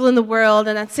the evil in the world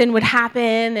and that sin would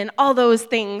happen and all those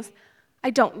things. I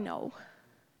don't know.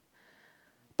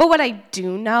 But what I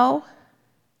do know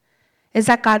is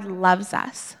that God loves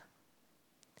us,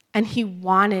 and he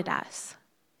wanted us,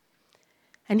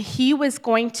 and he was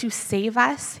going to save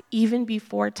us even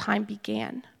before time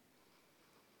began.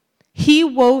 He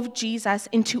wove Jesus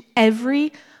into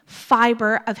every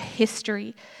fiber of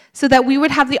history so that we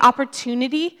would have the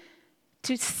opportunity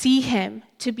to see him,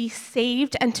 to be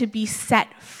saved, and to be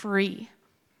set free.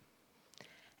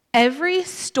 Every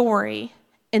story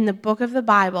in the book of the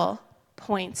Bible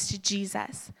points to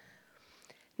Jesus.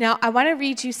 Now, I want to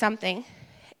read you something.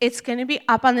 It's going to be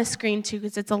up on the screen too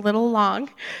because it's a little long.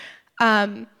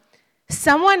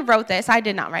 Someone wrote this. I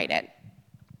did not write it.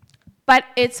 But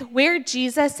it's where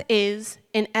Jesus is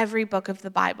in every book of the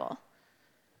Bible.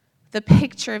 The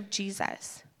picture of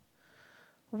Jesus.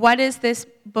 What is this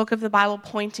book of the Bible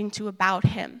pointing to about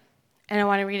him? And I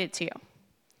want to read it to you.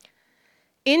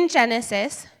 In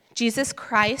Genesis, Jesus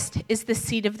Christ is the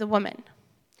seed of the woman.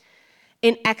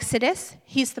 In Exodus,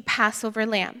 he's the Passover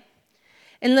lamb.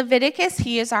 In Leviticus,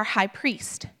 he is our high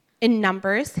priest. In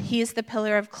Numbers, he is the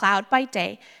pillar of cloud by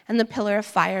day and the pillar of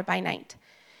fire by night.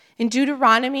 In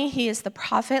Deuteronomy, he is the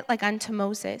prophet like unto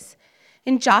Moses.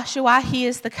 In Joshua, he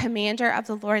is the commander of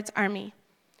the Lord's army.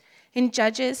 In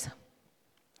Judges,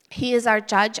 he is our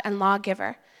judge and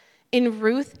lawgiver. In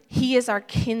Ruth, he is our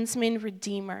kinsman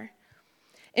redeemer.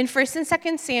 In 1st and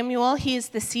 2nd Samuel, he is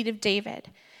the seed of David.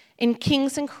 In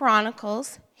Kings and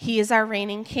Chronicles, he is our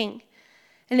reigning king.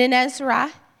 And in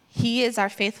Ezra, he is our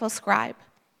faithful scribe.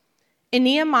 In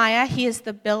Nehemiah, he is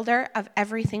the builder of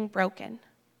everything broken.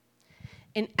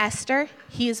 In Esther,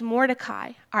 he is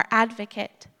Mordecai, our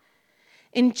advocate.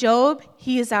 In Job,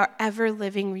 he is our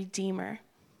ever-living redeemer.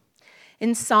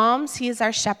 In Psalms, he is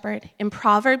our shepherd. In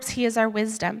Proverbs, he is our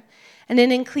wisdom. And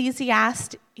in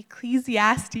Ecclesiastes,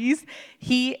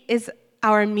 he is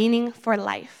our meaning for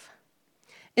life.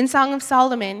 In Song of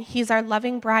Solomon, he's our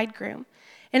loving bridegroom.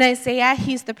 In Isaiah,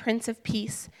 he's the Prince of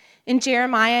Peace. In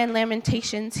Jeremiah and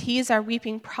Lamentations, he is our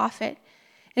weeping prophet.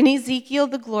 In Ezekiel,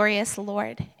 the glorious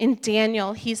Lord. In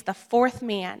Daniel, he's the fourth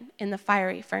man in the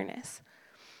fiery furnace.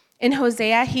 In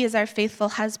Hosea, he is our faithful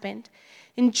husband.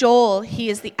 In Joel, he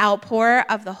is the outpourer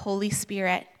of the Holy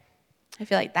Spirit. I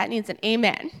feel like that needs an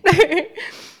amen.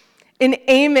 In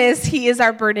Amos, he is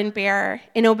our burden bearer.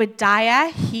 In Obadiah,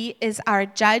 he is our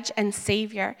judge and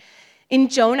savior. In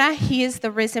Jonah, he is the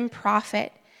risen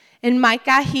prophet. In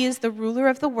Micah, he is the ruler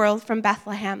of the world from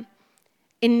Bethlehem.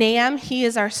 In Nahum, he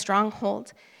is our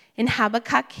stronghold. In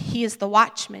Habakkuk, he is the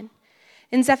watchman.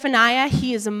 In Zephaniah,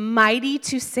 he is mighty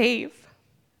to save.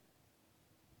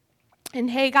 In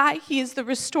Haggai, he is the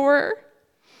restorer.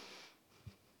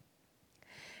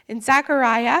 In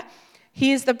Zechariah,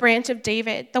 he is the branch of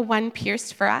David, the one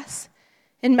pierced for us.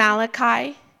 In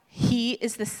Malachi, he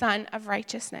is the Son of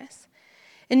righteousness.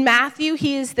 In Matthew,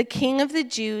 he is the King of the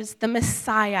Jews, the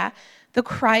Messiah, the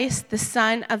Christ, the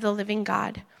Son of the living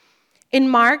God. In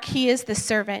Mark, he is the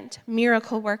servant,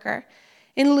 miracle worker.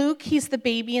 In Luke, he's the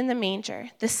baby in the manger,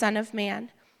 the Son of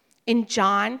Man. In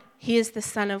John, he is the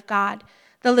Son of God,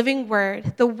 the living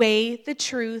Word, the way, the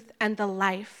truth, and the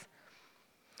life.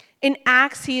 In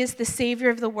Acts, he is the Savior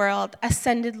of the world,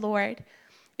 ascended Lord.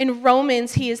 In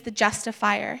Romans, he is the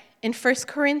justifier. In 1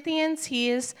 Corinthians,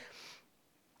 he is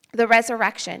the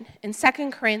resurrection. In 2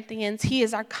 Corinthians, he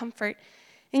is our comfort.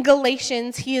 In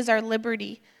Galatians, he is our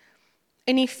liberty.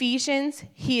 In Ephesians,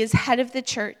 he is head of the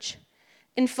church.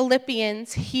 In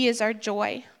Philippians, he is our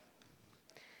joy.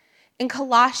 In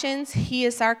Colossians, he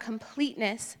is our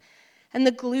completeness and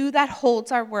the glue that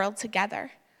holds our world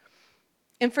together.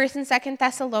 In 1st and 2nd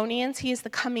Thessalonians, he is the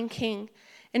coming king.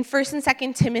 In 1st and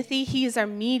 2nd Timothy, he is our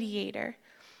mediator.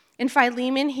 In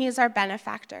Philemon, he is our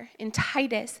benefactor. In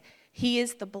Titus, he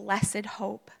is the blessed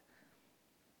hope.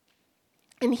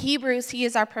 In Hebrews, he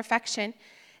is our perfection.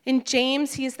 In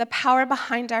James, he is the power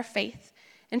behind our faith.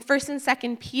 In 1st and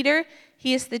 2nd Peter,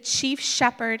 he is the chief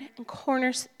shepherd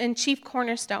and chief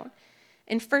cornerstone.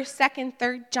 In 1st, 2nd,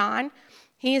 3rd John,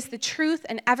 he is the truth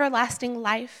and everlasting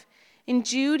life. In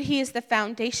Jude, he is the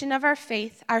foundation of our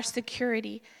faith, our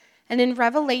security. And in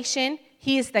Revelation,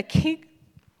 he is the king.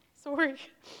 Sorry.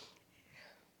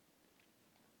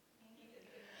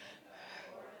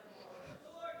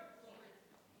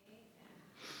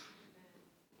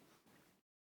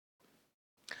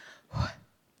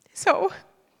 So,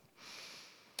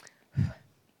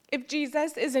 if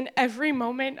Jesus is in every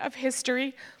moment of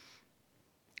history,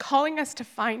 calling us to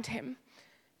find him,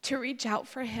 to reach out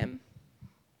for him,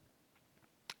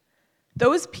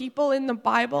 those people in the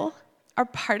Bible are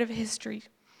part of history.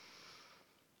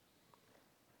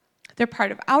 They're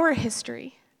part of our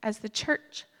history as the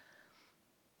church.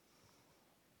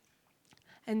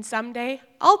 And someday,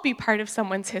 I'll be part of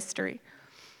someone's history.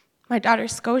 My daughter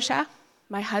Scotia,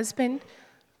 my husband,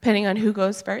 depending on who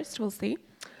goes first, we'll see.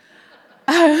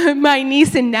 My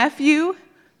niece and nephew,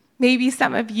 maybe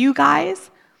some of you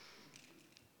guys.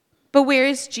 But where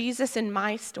is Jesus in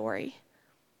my story?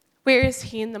 Where is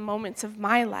he in the moments of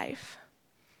my life?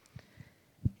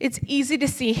 It's easy to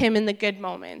see him in the good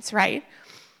moments, right?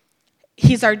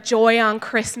 He's our joy on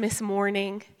Christmas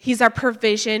morning. He's our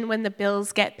provision when the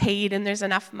bills get paid and there's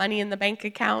enough money in the bank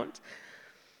account.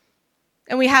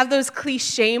 And we have those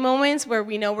cliche moments where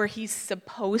we know where he's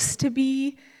supposed to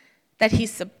be, that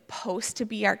he's supposed to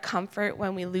be our comfort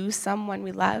when we lose someone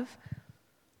we love,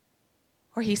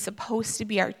 or he's supposed to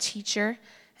be our teacher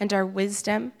and our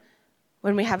wisdom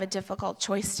when we have a difficult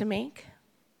choice to make.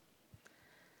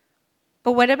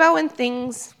 But what about when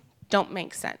things don't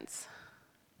make sense?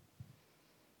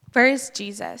 Where is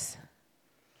Jesus?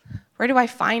 Where do I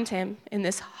find him in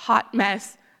this hot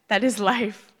mess that is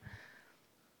life?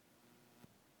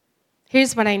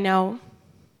 Here's what I know.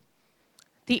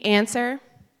 The answer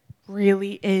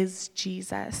really is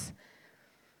Jesus.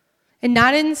 And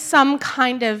not in some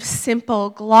kind of simple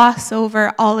gloss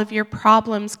over all of your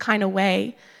problems kind of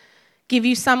way. Give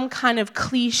you some kind of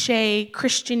cliche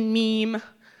Christian meme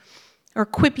or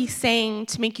quippy saying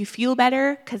to make you feel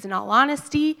better, because in all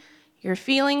honesty, your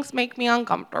feelings make me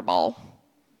uncomfortable.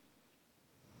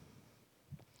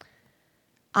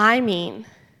 I mean,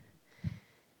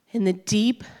 in the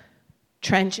deep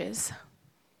trenches,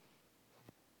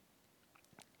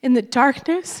 in the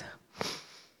darkness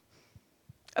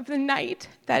of the night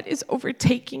that is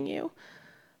overtaking you.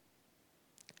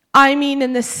 I mean,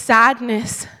 in the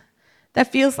sadness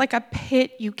that feels like a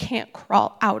pit you can't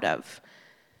crawl out of.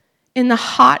 In the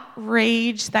hot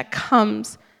rage that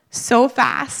comes so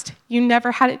fast you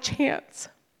never had a chance.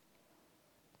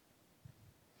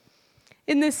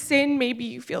 In the sin maybe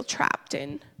you feel trapped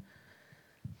in.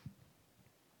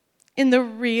 In the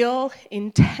real,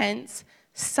 intense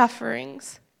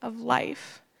sufferings of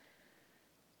life.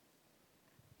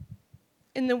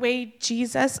 In the way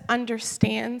Jesus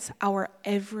understands our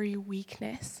every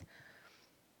weakness.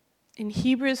 In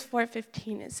Hebrews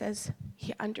 4:15 it says,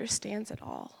 he understands it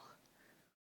all.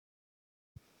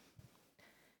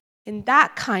 In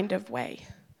that kind of way,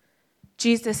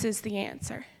 Jesus is the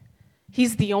answer.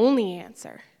 He's the only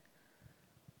answer.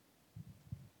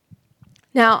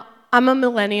 Now, I'm a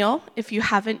millennial, if you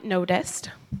haven't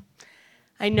noticed.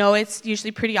 I know it's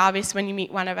usually pretty obvious when you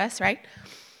meet one of us, right?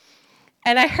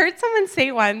 And I heard someone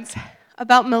say once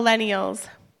about millennials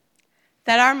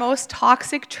that our most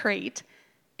toxic trait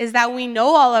is that we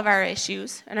know all of our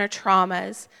issues and our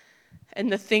traumas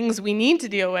and the things we need to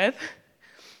deal with,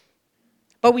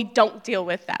 but we don't deal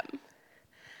with them.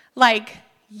 Like,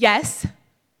 yes,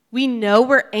 we know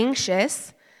we're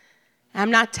anxious. I'm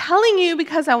not telling you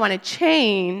because I want to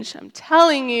change. I'm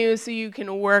telling you so you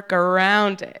can work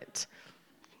around it.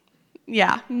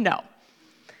 Yeah, no.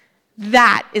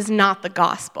 That is not the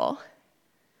gospel.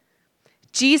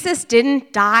 Jesus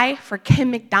didn't die for Kim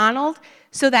MacDonald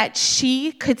so that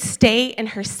she could stay in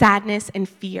her sadness and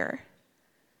fear.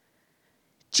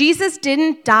 Jesus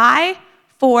didn't die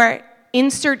for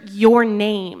insert your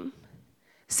name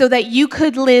so that you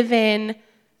could live in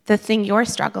the thing you're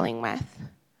struggling with.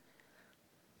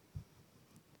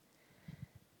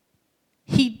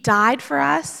 He died for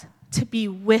us to be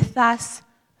with us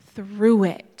through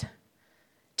it,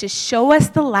 to show us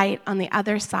the light on the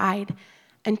other side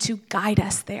and to guide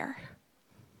us there.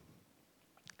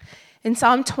 In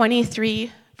Psalm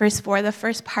 23, verse 4, the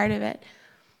first part of it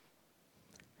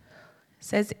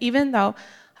says, even though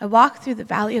I walk through the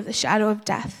valley of the shadow of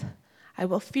death, I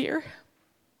will fear.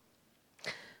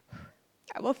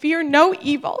 I will fear no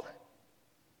evil,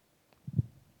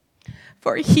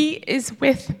 for he is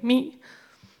with me.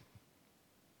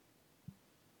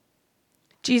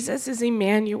 Jesus is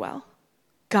Emmanuel,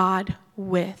 God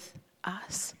with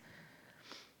us.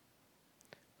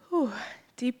 Ooh,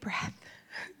 deep breath.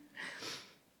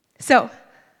 So,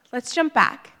 let's jump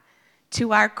back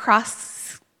to our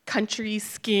cross-country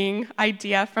skiing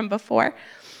idea from before.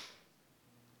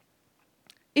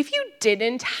 If you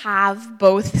didn't have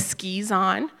both skis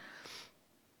on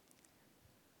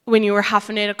when you were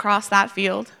huffing it across that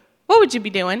field, what would you be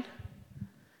doing?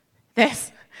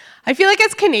 This. I feel like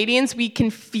as Canadians, we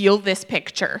can feel this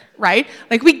picture, right?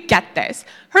 Like, we get this.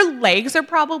 Her legs are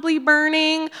probably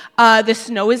burning. The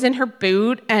snow is in her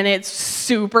boot, and it's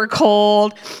super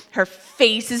cold. Her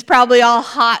face is probably all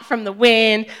hot from the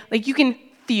wind. Like, you can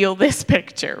feel this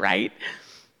picture, right?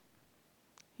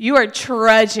 You are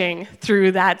trudging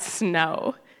through that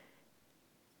snow.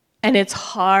 And it's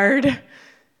hard.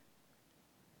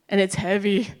 And it's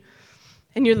heavy.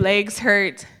 And your legs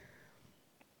hurt.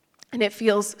 And it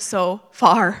feels so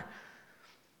far.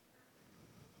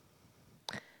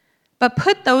 But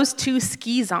put those two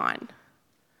skis on.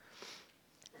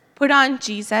 Put on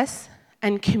Jesus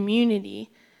and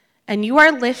community, and you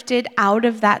are lifted out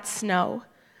of that snow,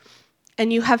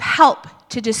 and you have help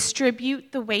to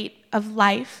distribute the weight of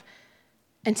life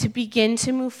and to begin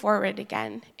to move forward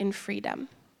again in freedom.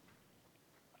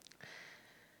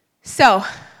 So,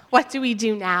 what do we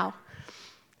do now?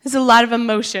 There's a lot of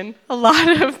emotion, a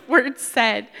lot of words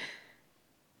said.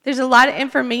 There's a lot of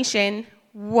information.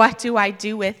 What do I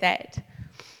do with it?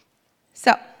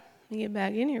 So, let me get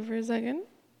back in here for a second.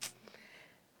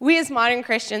 We as modern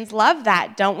Christians love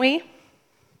that, don't we?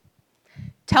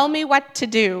 Tell me what to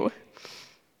do.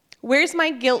 Where's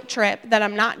my guilt trip that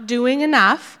I'm not doing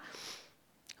enough?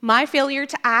 My failure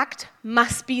to act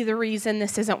must be the reason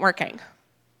this isn't working.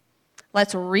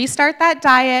 Let's restart that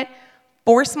diet,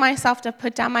 force myself to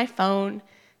put down my phone,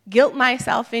 guilt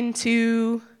myself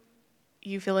into,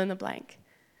 you fill in the blank.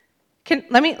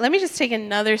 Let me just take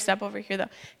another step over here, though.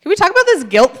 Can we talk about this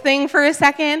guilt thing for a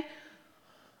second?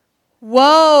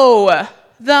 Whoa,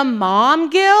 the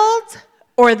mom guilt,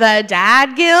 or the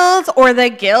dad guilt, or the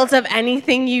guilt of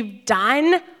anything you've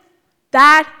done,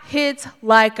 that hits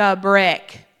like a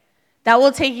brick. That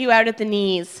will take you out at the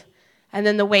knees, and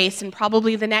then the waist, and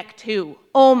probably the neck too.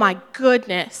 Oh my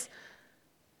goodness.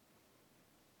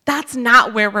 That's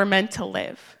not where we're meant to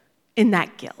live, in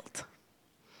that guilt.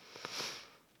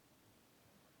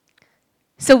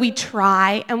 So we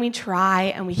try, and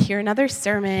we hear another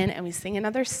sermon, and we sing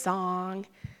another song.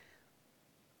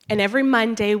 And every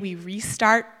Monday, we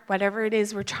restart whatever it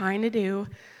is we're trying to do.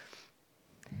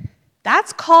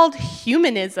 That's called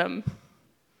humanism.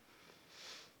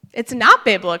 It's not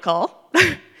biblical.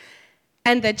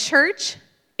 And the church,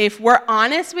 if we're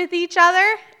honest with each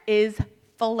other, is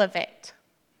full of it.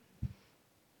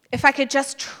 If I could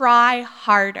just try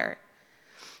harder.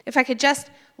 If I could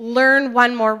just learn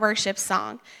one more worship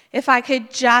song, if I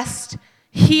could just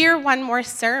hear one more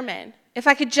sermon, if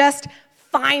I could just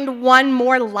find one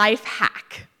more life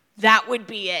hack, that would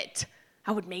be it.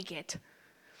 I would make it.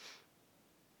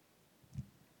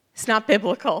 It's not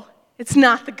biblical. It's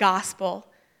not the gospel.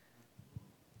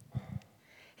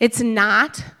 It's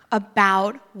not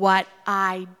about what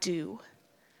I do.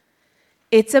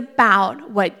 It's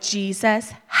about what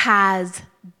Jesus has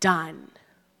done.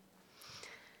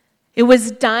 It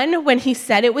was done when he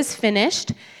said it was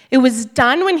finished. It was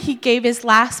done when he gave his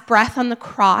last breath on the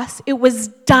cross. It was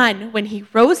done when he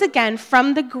rose again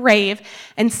from the grave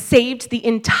and saved the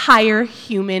entire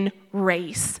human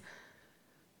race.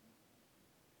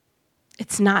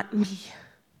 It's not me.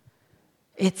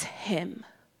 It's him.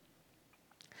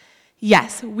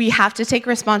 Yes, we have to take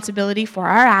responsibility for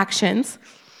our actions.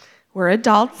 We're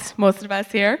adults, most of us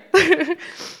here.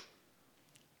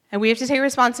 And we have to take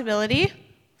responsibility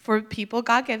for people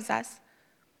God gives us.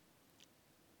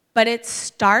 But it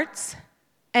starts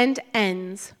and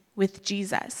ends with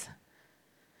Jesus.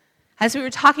 As we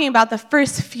were talking about the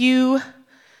first few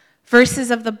verses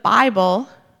of the Bible,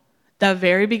 the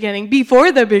very beginning,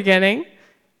 before the beginning,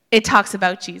 it talks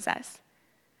about Jesus.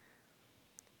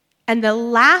 And the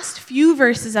last few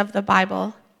verses of the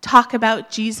Bible talk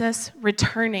about Jesus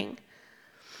returning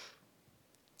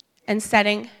and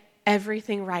setting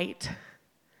everything right.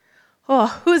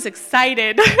 Oh, who's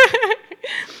excited?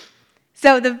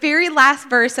 So the very last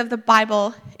verse of the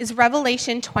Bible is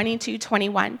Revelation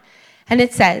 22:21. And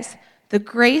it says, "The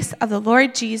grace of the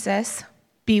Lord Jesus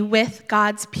be with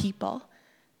God's people.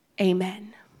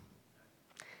 Amen."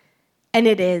 And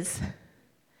it is.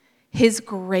 His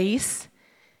grace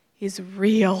is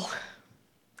real.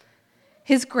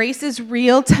 His grace is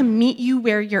real to meet you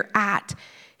where you're at.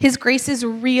 His grace is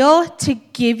real to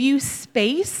give you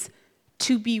space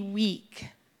to be weak.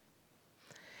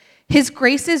 His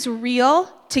grace is real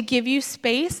to give you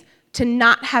space to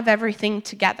not have everything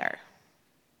together.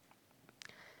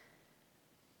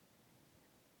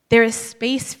 There is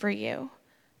space for you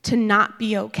to not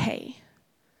be okay.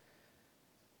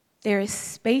 There is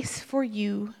space for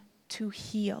you to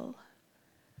heal.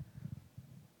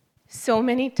 So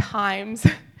many times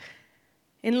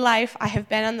in life, I have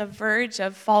been on the verge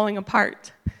of falling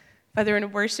apart. Whether in a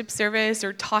worship service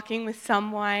or talking with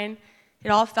someone, it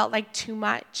all felt like too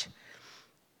much.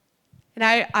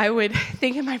 And I would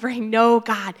think in my brain, no,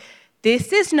 God,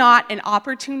 this is not an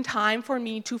opportune time for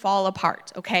me to fall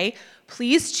apart, okay?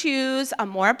 Please choose a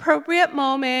more appropriate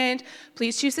moment.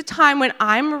 Please choose a time when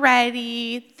I'm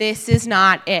ready. This is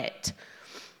not it.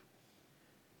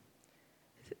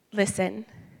 Listen,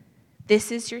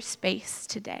 this is your space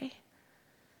today.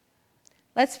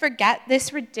 Let's forget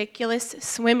this ridiculous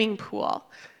swimming pool,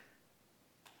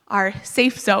 our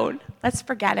safe zone. Let's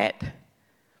forget it.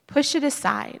 Push it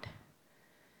aside.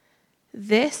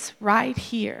 This right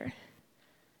here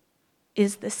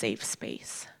is the safe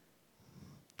space.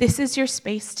 This is your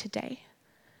space today.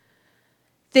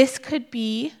 This could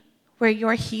be where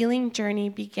your healing journey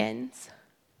begins.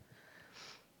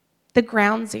 The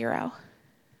ground zero.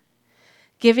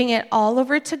 Giving it all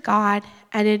over to God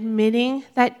and admitting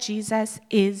that Jesus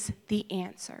is the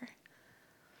answer.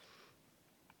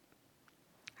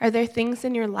 Are there things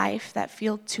in your life that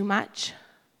feel too much?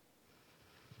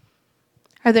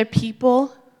 Are there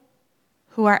people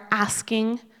who are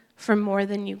asking for more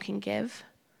than you can give?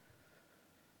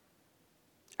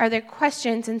 Are there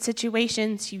questions and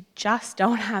situations you just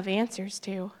don't have answers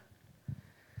to?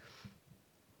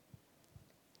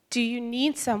 Do you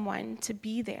need someone to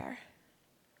be there?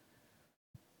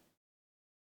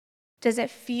 Does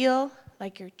it feel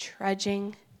like you're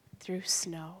trudging through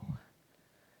snow?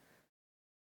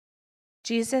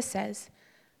 Jesus says,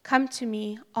 "Come to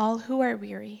me, all who are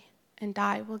weary, and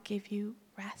I will give you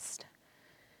rest."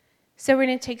 So we're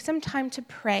going to take some time to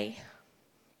pray.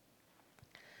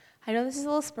 I know this is a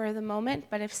little spur of the moment,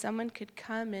 but if someone could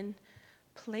come and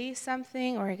play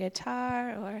something or a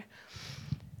guitar, or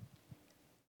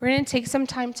we're going to take some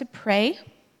time to pray.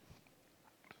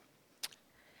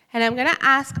 And I'm going to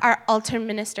ask our altar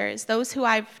ministers, those who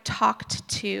I've talked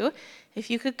to, if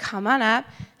you could come on up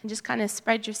and just kind of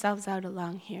spread yourselves out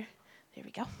along here. There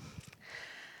we go.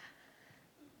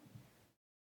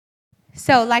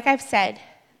 So, like I've said,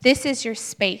 this is your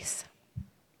space.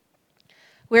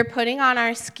 We're putting on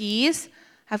our skis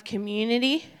of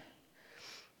community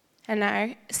and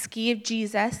our ski of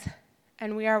Jesus,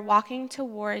 and we are walking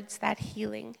towards that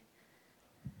healing.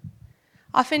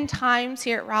 Oftentimes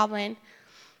here at Roblin,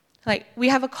 we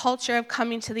have a culture of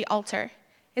coming to the altar.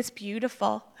 It's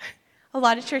beautiful. A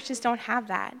lot of churches don't have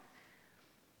that.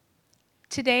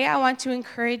 Today, I want to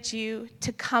encourage you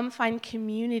to come find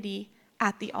community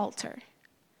at the altar.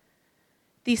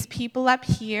 These people up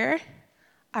here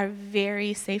are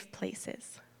very safe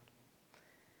places.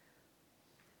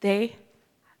 They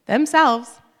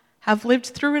themselves have lived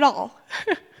through it all.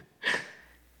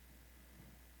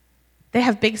 They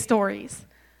have big stories.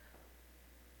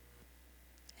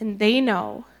 And they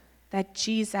know that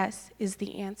Jesus is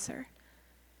the answer.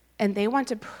 And they want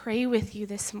to pray with you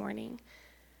this morning.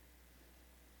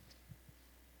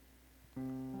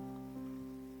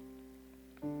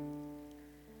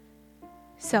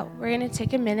 So we're going to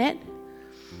take a minute.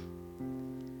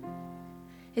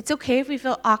 It's okay if we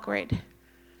feel awkward.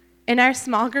 In our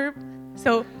small group,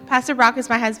 so Pastor Brock is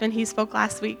my husband. He spoke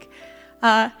last week.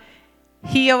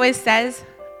 He always says,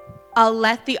 "I'll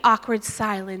let the awkward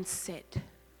silence sit."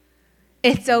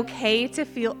 It's okay to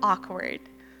feel awkward.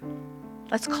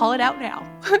 Let's call it out now.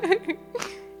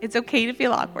 It's okay to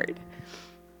feel awkward.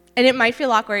 And it might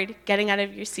feel awkward getting out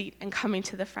of your seat and coming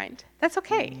to the front. That's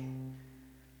okay.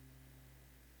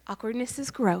 Awkwardness is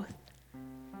growth.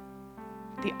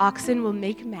 The oxen will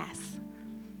make mess,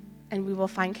 and we will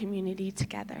find community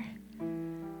together.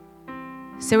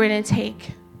 So we're going to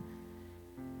take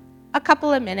a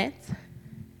couple of minutes,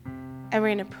 and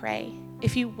we're going to pray.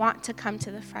 If you want to come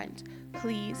to the front,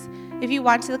 please. If you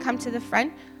want to come to the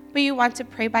front, but you want to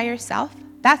pray by yourself,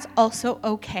 that's also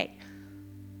okay.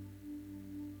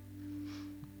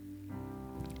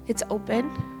 It's open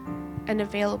and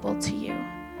available to you.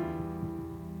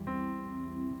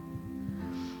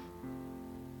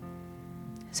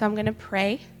 So I'm going to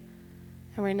pray,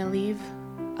 and we're going to leave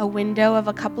a window of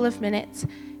a couple of minutes.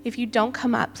 If you don't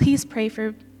come up, please pray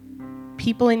for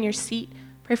people in your seat.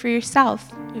 Pray for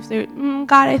yourself. If they're,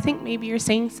 God, I think maybe you're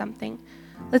saying something.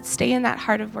 Let's stay in that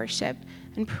heart of worship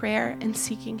and prayer and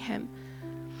seeking Him.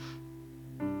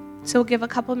 So we'll give a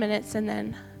couple minutes, and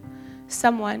then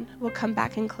someone will come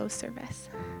back and close service.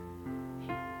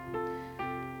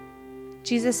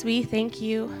 Jesus, we thank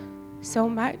you so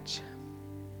much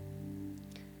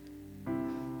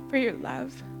for your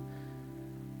love,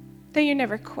 that you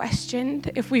never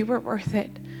questioned if we were worth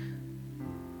it,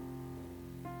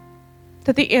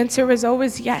 that the answer was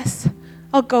always yes.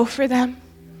 I'll go for them.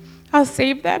 I'll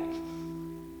save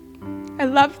them. I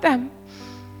love them.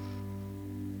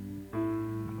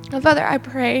 And Father, I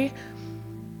pray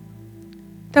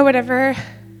that whatever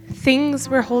things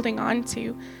we're holding on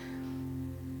to,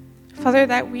 Father,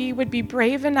 that we would be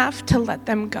brave enough to let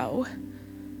them go.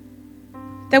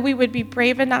 That we would be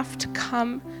brave enough to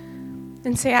come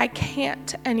and say, I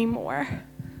can't anymore.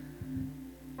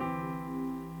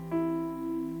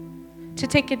 to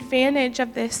take advantage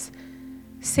of this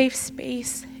safe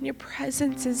space. And your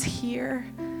presence is here.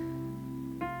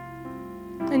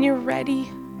 And you're ready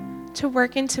to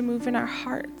work and to move in our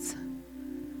hearts.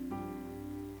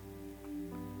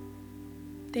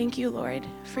 Thank you, Lord,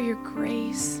 for your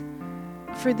grace,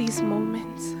 for these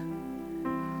moments.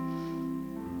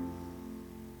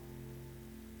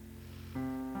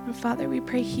 And Father, we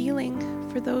pray healing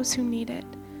for those who need it,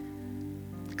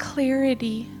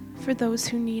 clarity for those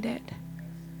who need it,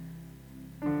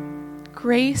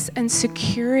 grace and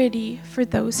security for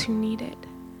those who need it,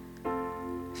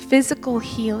 physical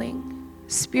healing,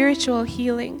 spiritual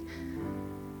healing,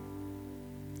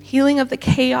 healing of the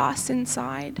chaos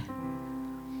inside.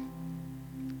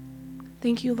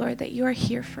 Thank you, Lord, that you are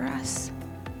here for us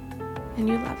and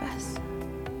you love us.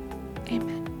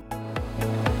 Amen.